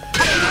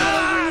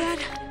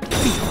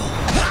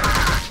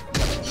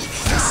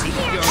 I see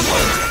you're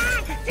wanted.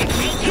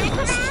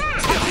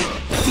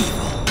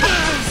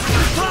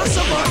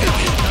 Impossible!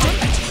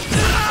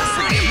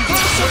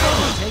 Impossible!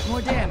 Take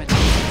more damage.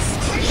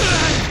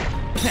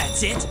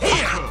 That's it.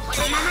 Here!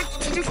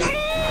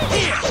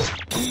 Here!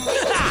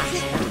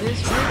 This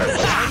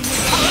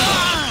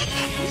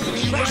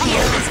right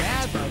here is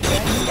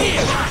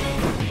Here!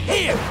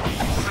 Here!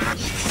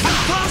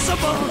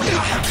 Impossible!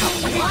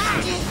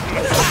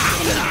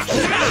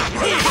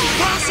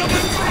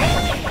 Impossible!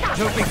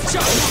 You'll be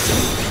judged!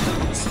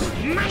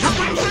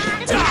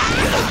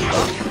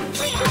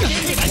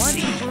 once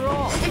and for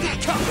all.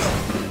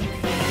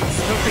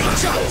 You'll be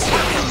judged!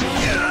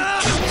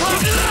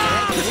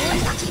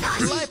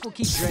 Your life will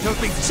keep draining.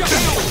 You'll be judged!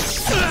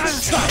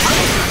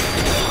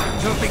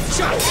 You'll be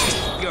judged!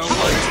 You're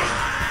wanted!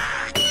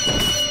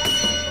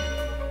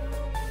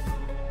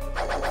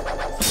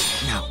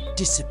 Now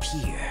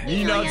disappear.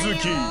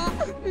 Minazuki.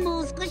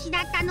 もう少しだ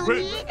ったの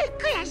に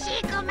悔し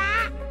いクマ。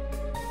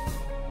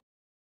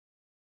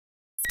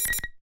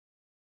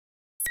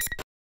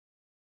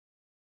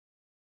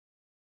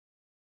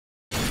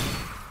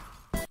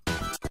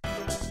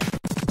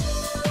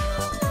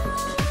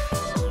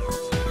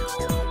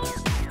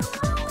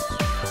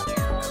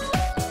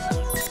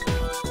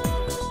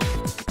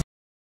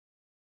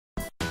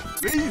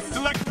 Please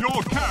select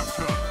your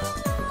character.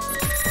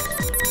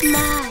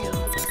 Smile.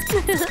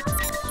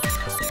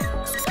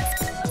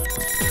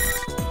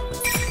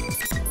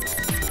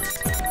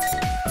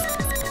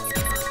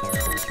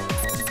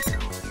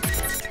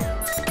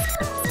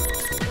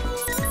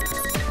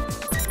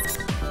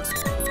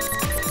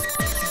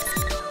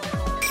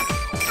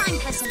 Time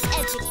for some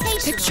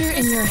education. Picture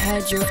in your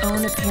head your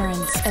own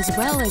appearance as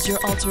well as your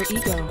alter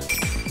ego,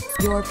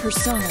 your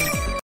persona.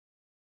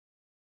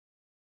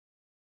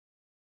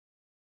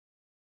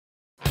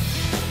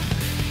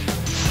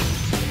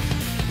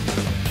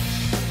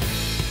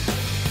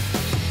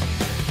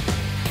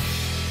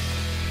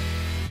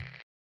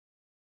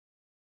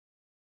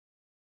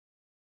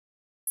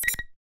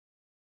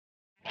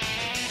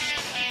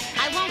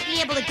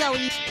 be able to go.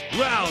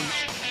 Round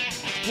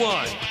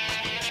 1.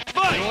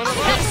 Fight!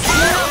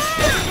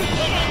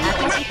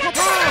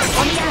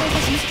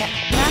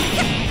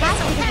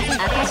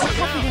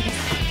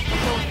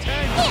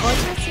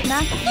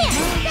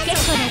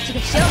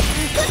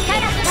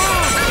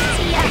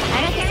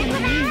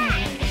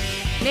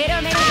 メ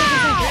ロメロでご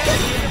ざいます。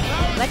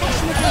私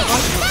の手を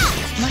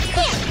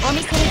お見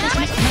せいたし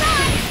ました。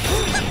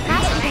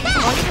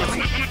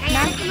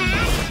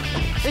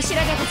後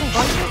ろでござい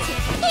ます。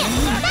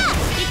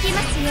行き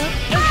ますよ。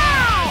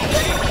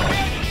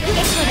結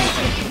構です。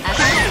赤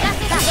いガ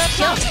スが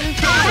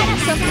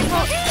速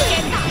報危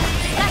険だ。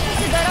ガス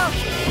ドロー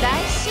大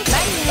失敗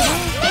よ。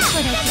結構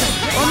です。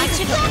お待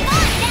ちください。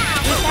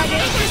宴エ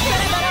クスト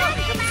ラドロー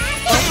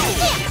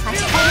8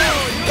回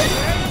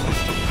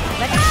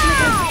私の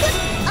手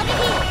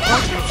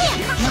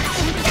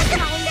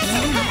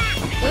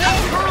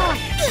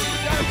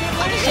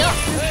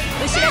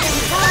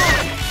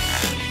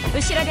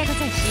後ろでござ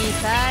います。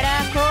力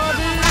こ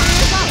ぶ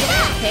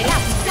テレビ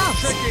そ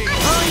うお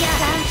や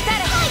さん来た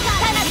ら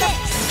タナト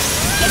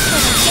結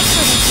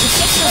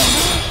構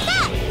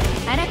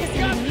あなた様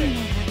の運命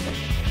は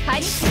パ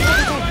ニックでござ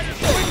いま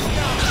す。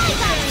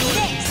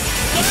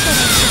結構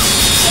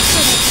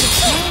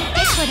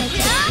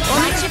お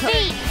待ちくださ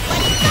い。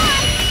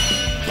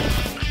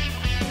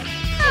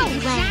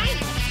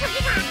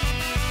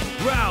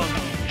Round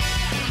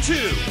 2.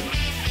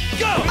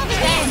 Go!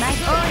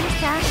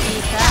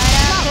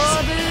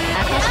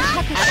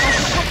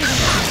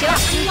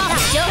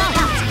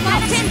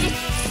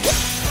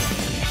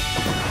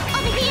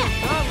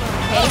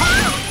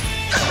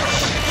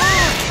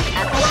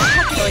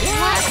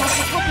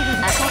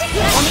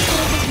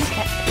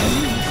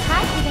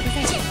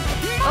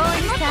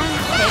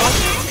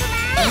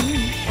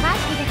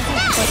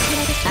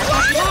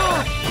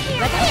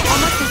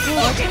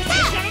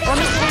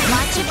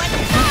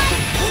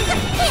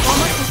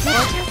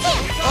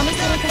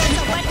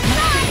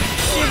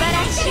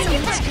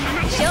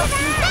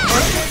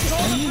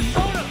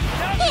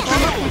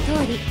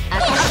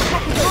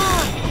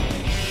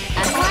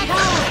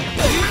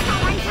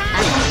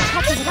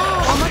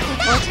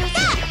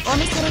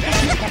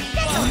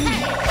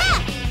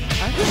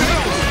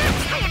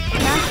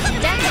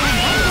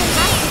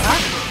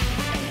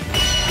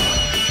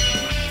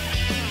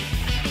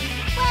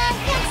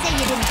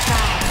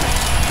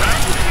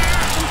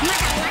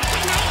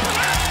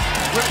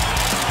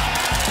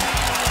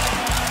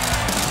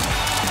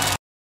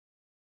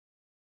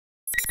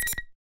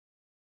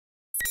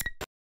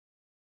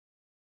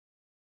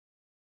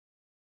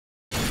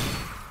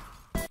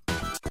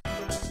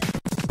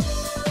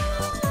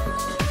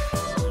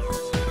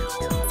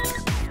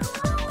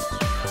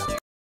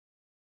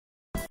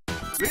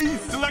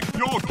 Please select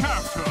your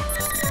character.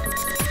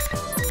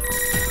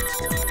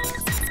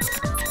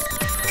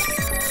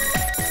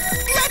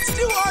 Let's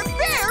do our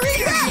very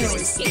best!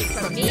 Escape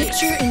from me.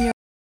 Picture in your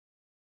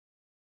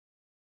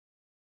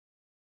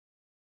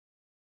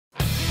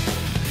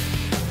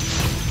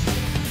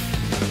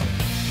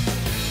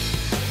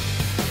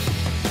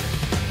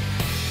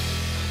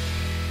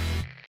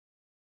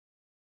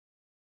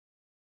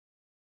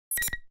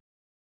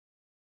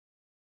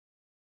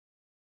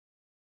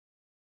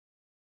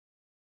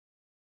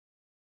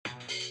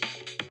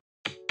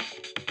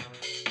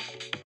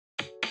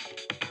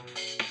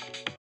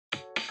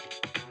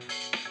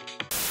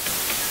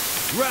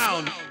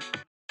Round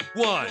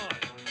 1.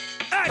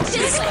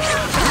 Action!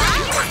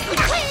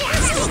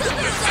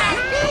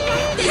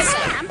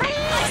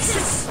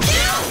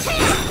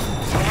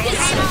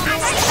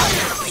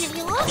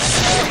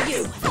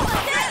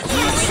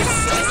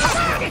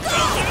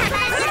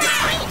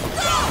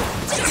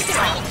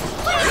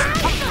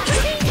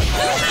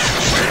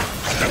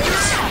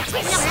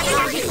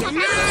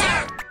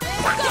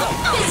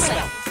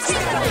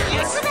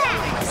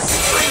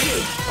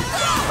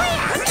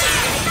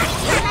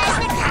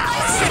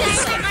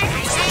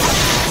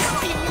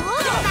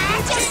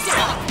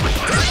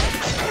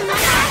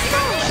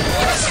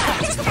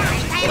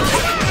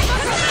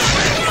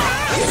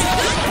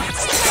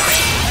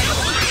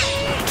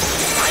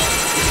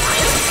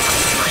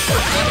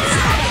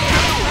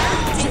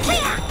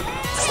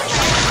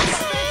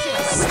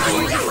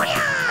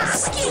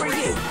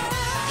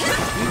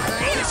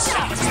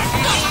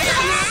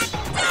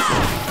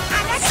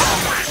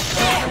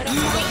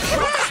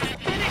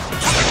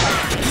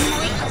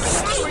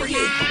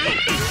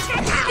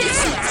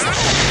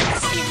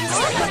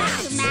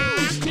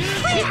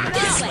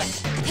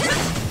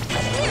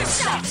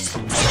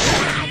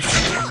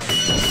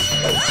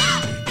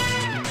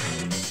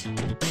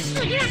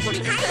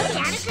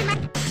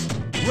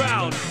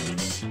 Round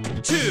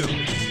 2.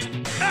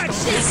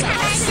 Action!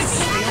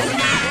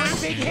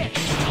 Big hit.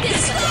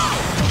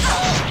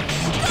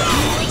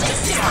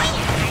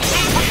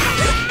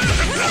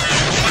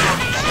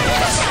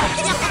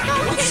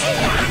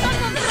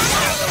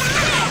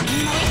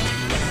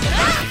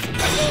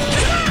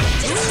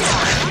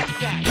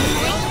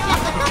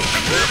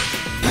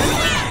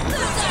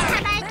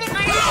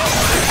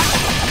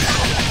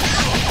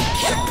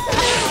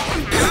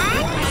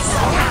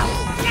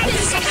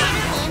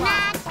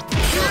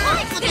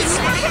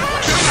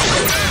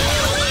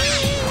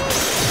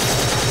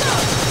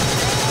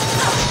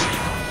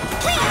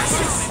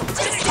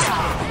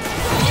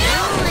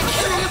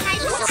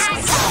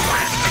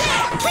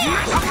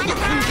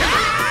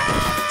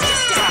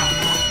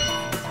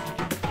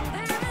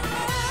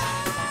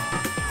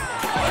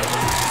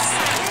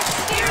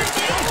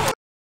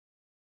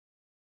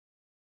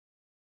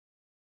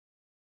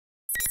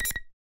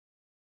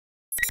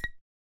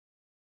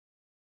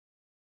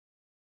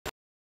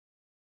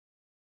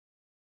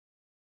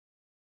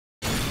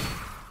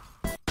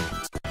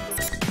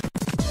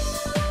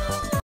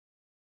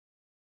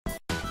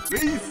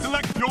 Please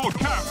select your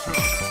character.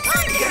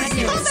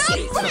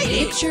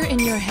 Picture in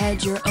your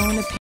head your own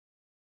opinion.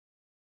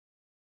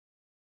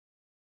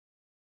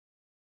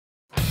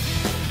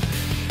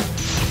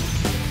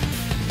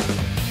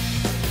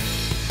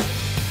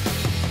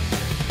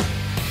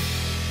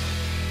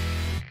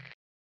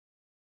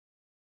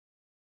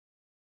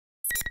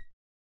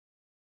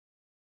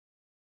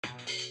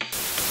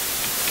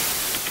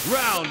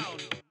 Round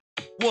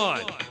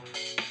 1.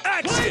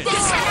 Action!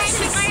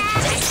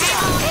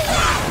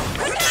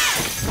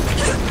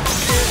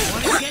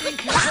 Wanna get in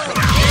control?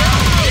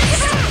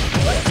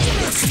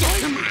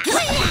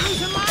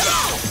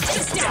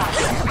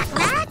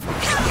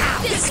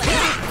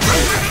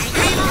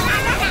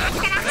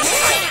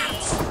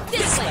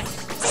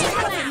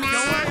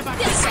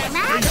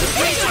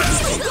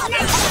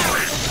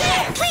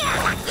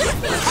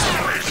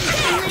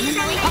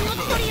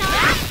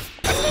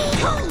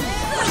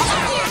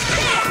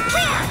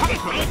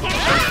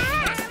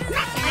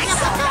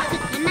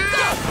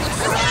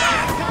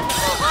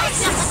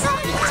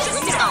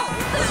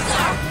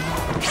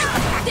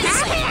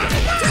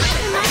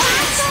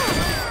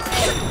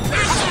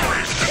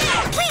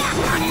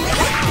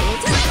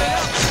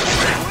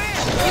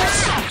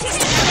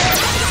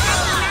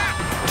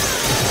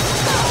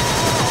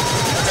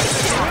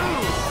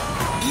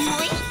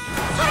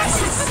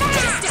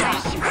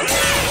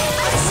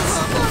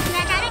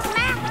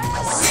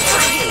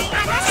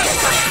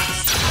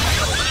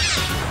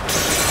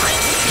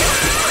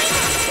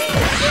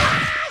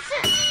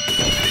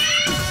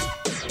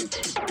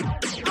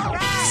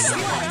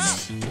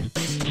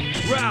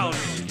 Round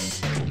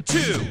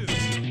 2.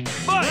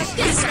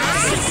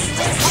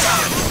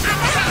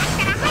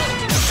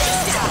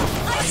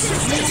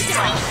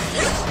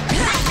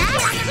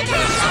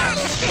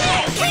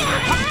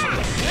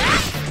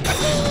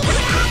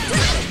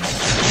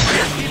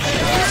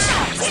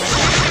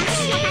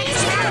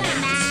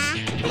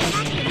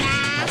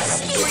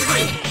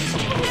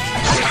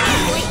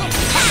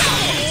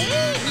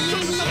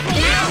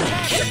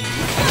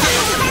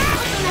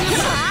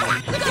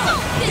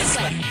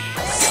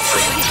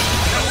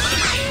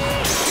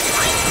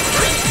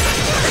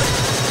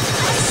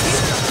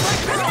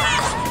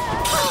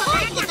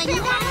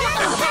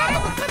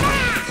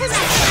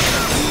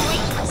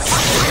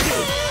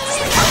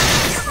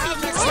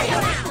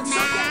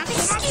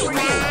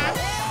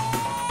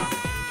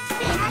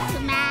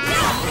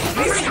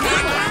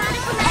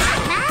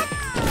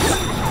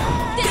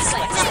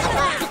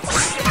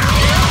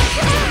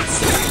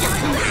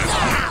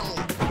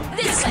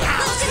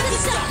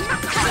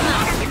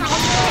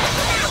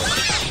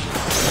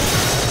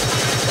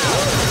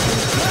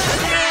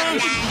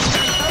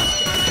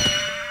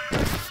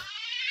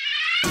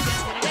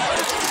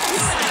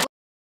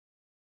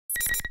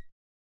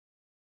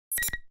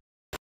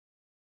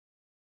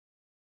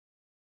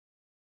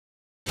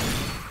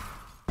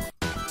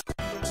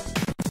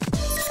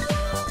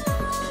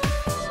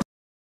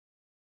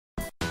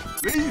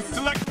 Please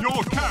select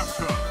your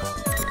character.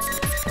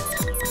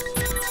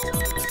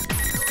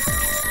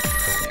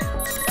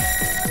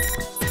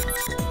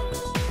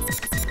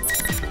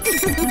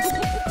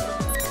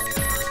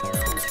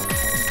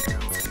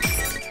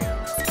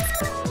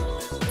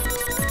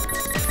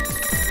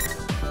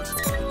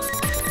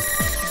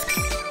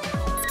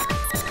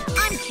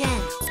 I'm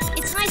Ken.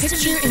 It's nice to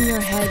Picture meet in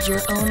your head your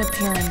own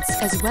appearance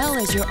as well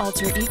as your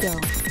alter ego,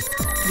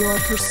 your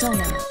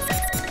persona.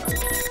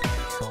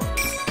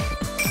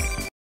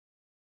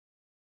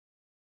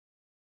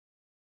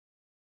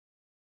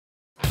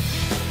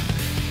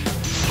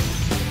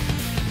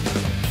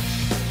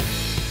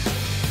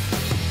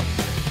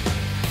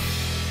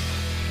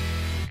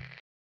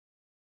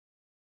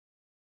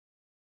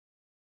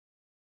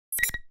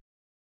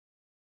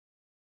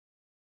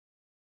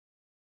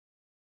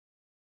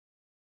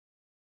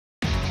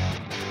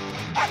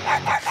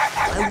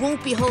 I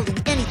won't be holding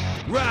any.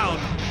 Round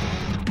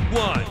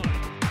 1.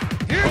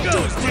 Here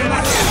goes, Tim!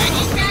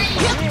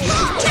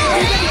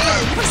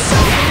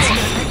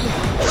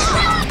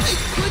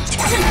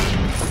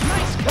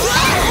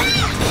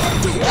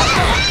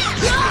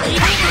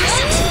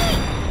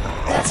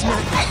 That's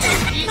not.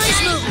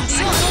 Nice move.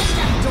 Be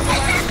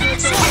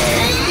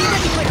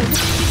ready for the.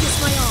 Give this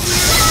my all.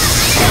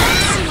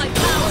 See my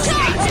power.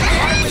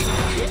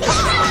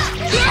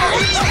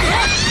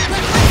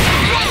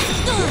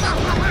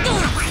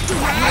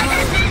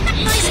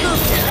 Nice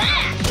move.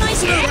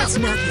 Nice move. That's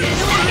not good.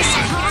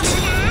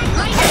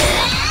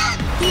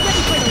 Be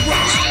ready for the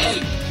worst.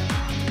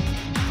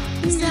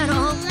 Is that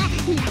all?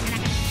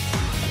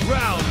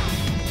 Round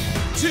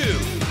 2.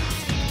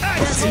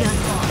 That's Action! not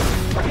all.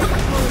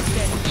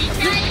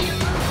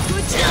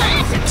 Good job.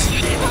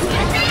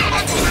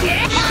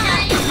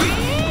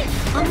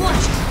 I'm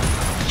watching.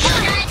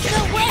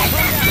 No way.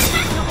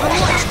 I'm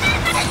watching.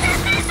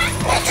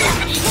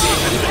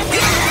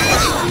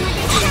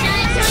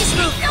 Nice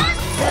move.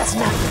 That's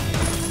not good.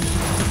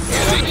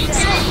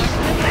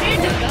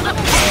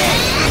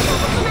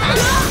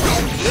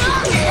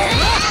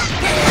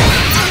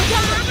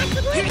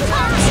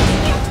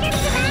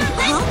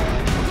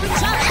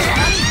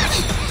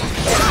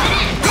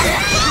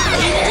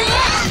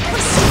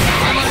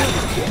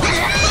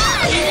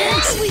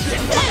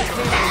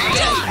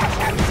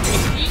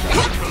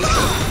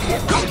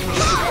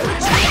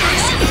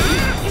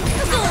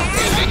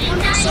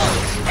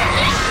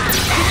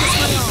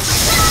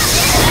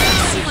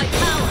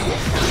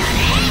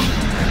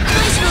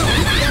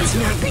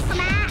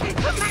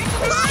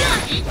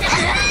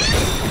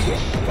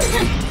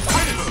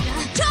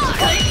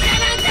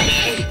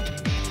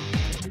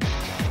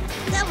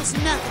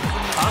 nothing for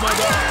me.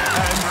 Hamada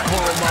and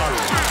Koromaru.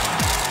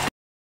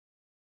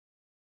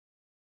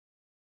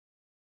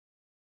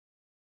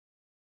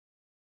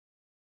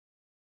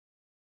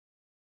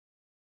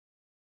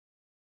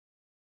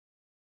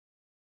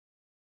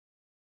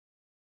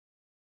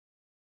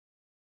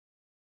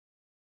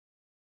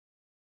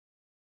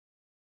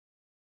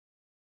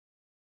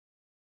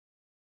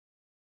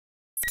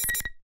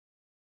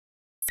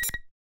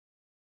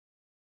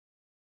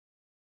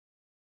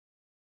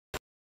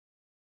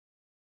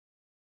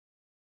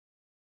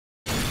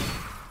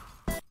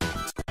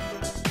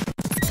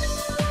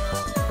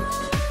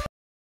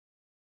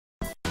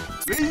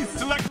 Please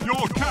select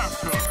your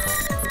character.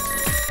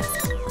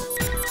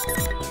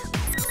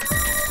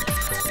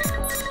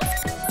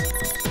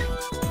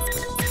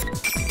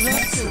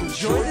 Let's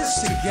enjoy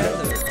this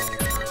together.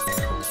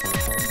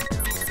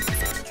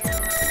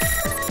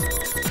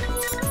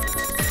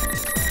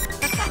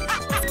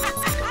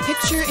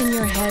 Picture in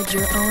your head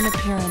your own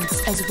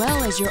appearance as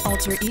well as your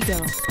alter ego,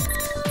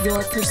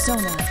 your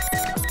persona.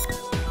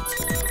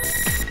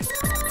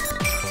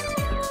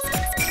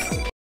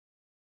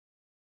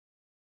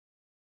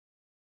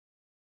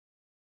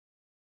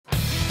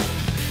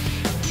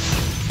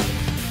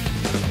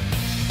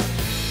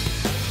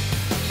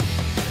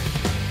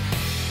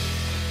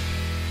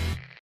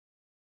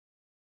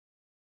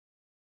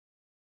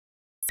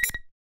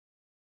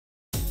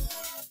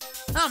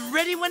 I'm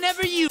ready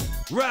whenever you.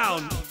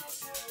 Round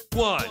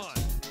 1.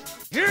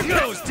 Here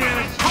goes, damn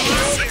it!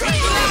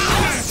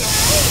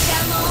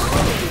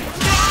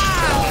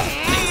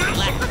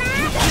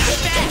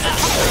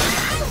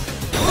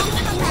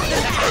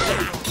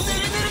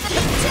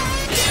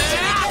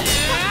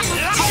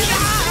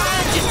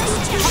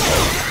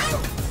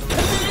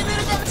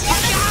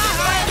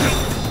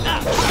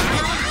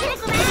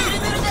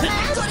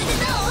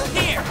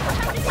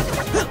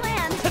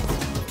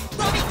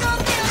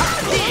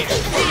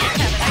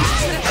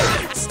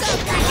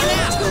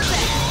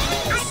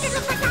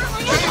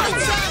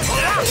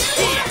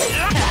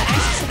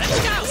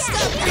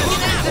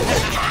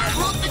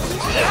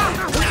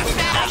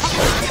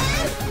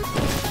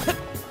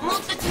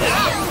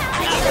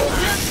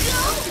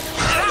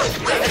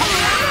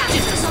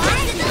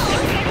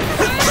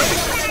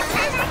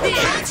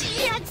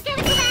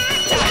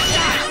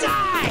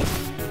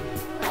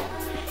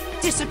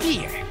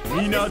 Disappear.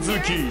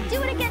 Minazuki.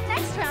 Do it again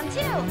next round,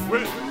 too.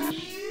 Win.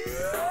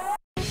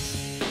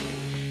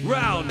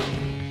 Round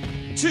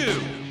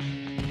 2.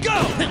 Go!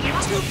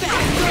 Too bad.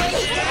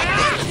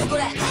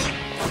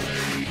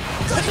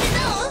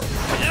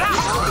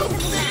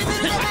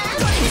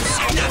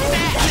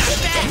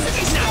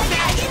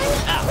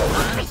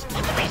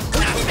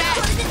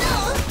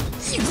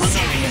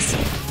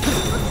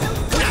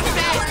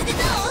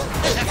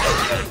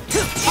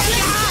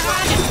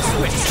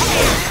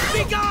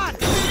 Be gone!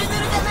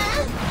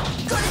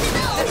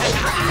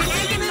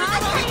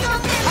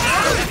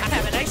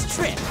 Have a nice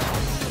trip.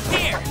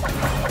 Here.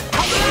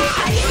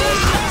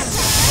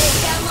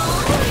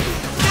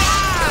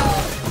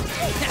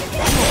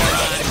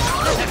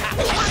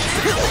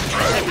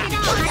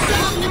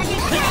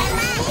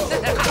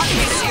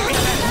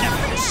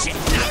 Shit,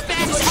 not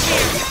bad.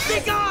 Be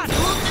gone.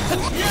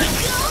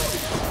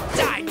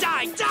 Die,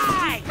 die,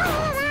 die.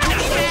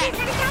 Not bad.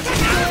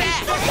 Not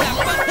bad.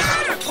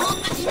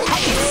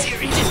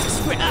 Serious is a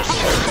script. Not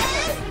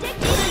bad.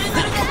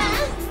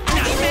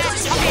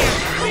 Disappear.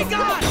 Be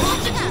gone.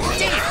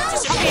 Damn,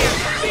 disappear.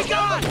 Be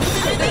gone.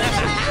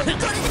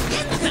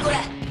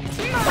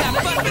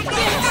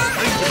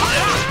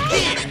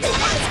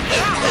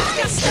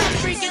 Stop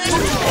freaking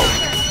out.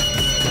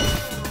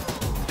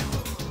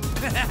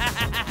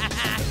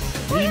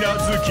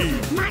 Minazuki.